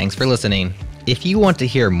 Thanks for listening. If you want to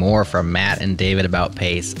hear more from Matt and David about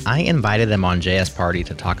Pace, I invited them on JS Party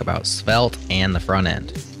to talk about Svelte and the front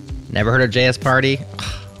end. Never heard of JS Party?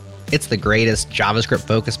 It's the greatest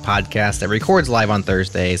JavaScript-focused podcast that records live on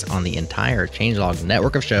Thursdays on the entire Changelog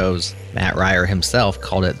network of shows. Matt Ryer himself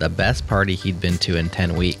called it the best party he'd been to in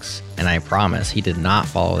 10 weeks, and I promise he did not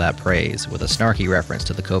follow that praise with a snarky reference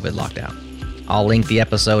to the COVID lockdown. I'll link the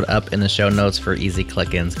episode up in the show notes for easy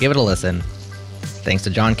click-ins. Give it a listen. Thanks to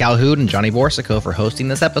John Calhoun and Johnny Borsico for hosting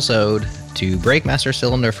this episode, to Breakmaster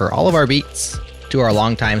Cylinder for all of our beats, to our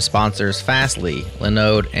longtime sponsors Fastly,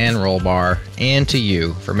 Linode, and Rollbar, and to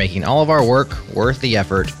you for making all of our work worth the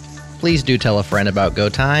effort. Please do tell a friend about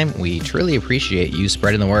GoTime. We truly appreciate you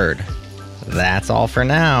spreading the word. That's all for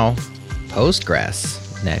now.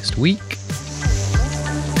 Postgres next week.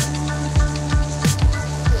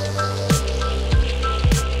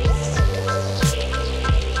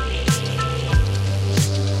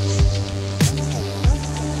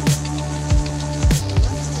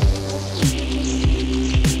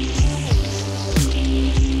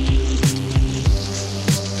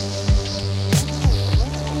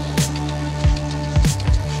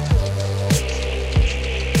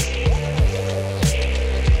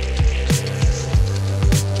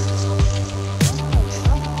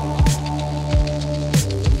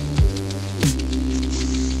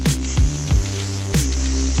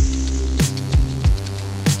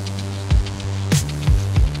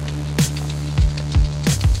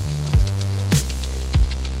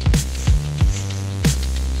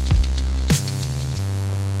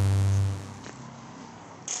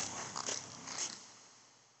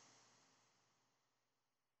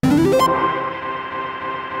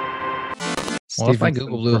 Well, if I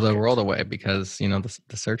Google blew the world away because, you know,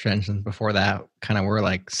 the search engines before that kind of were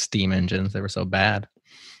like steam engines. They were so bad.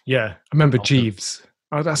 Yeah. I remember Jeeves.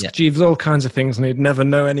 I'd ask Jeeves all kinds of things and he'd never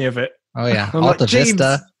know any of it. Oh, yeah. I'm Alta like, Jeeves.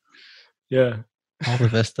 Vista. Yeah. Alta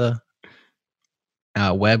Vista.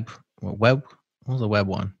 Web. What was the web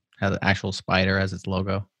one? Had the actual spider as its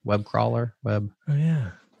logo. Web crawler. Web. Oh, yeah.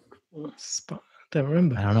 Don't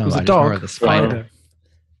remember. I don't know. It was I a just remember dog. the spider.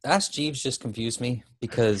 Ask Jeeves just confused me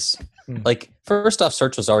because, like, first off,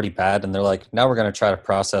 search was already bad, and they're like, now we're going to try to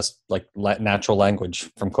process like natural language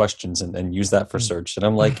from questions and use that for search. And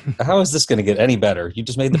I'm like, how is this going to get any better? You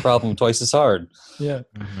just made the problem twice as hard. Yeah.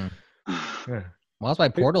 Mm-hmm. Yeah. Well, that's why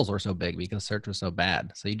portals were so big, because search was so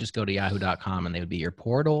bad. So you just go to yahoo.com and they would be your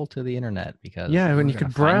portal to the internet, because when you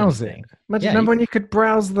could browse it. Remember when you could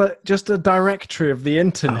browse just a directory of the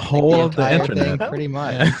internet, the whole of the internet, thing, pretty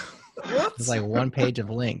much. Yeah. It's like one page of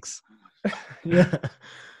links. Yeah.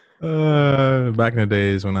 Back in the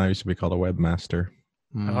days when I used to be called a webmaster.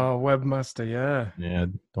 Oh, webmaster, yeah. Yeah,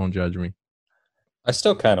 don't judge me. I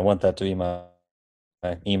still kind of want that to be my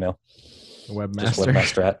email. Webmaster. Just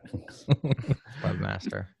webmaster at.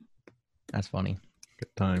 Webmaster. That's funny.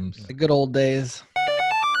 Good times. The good old days.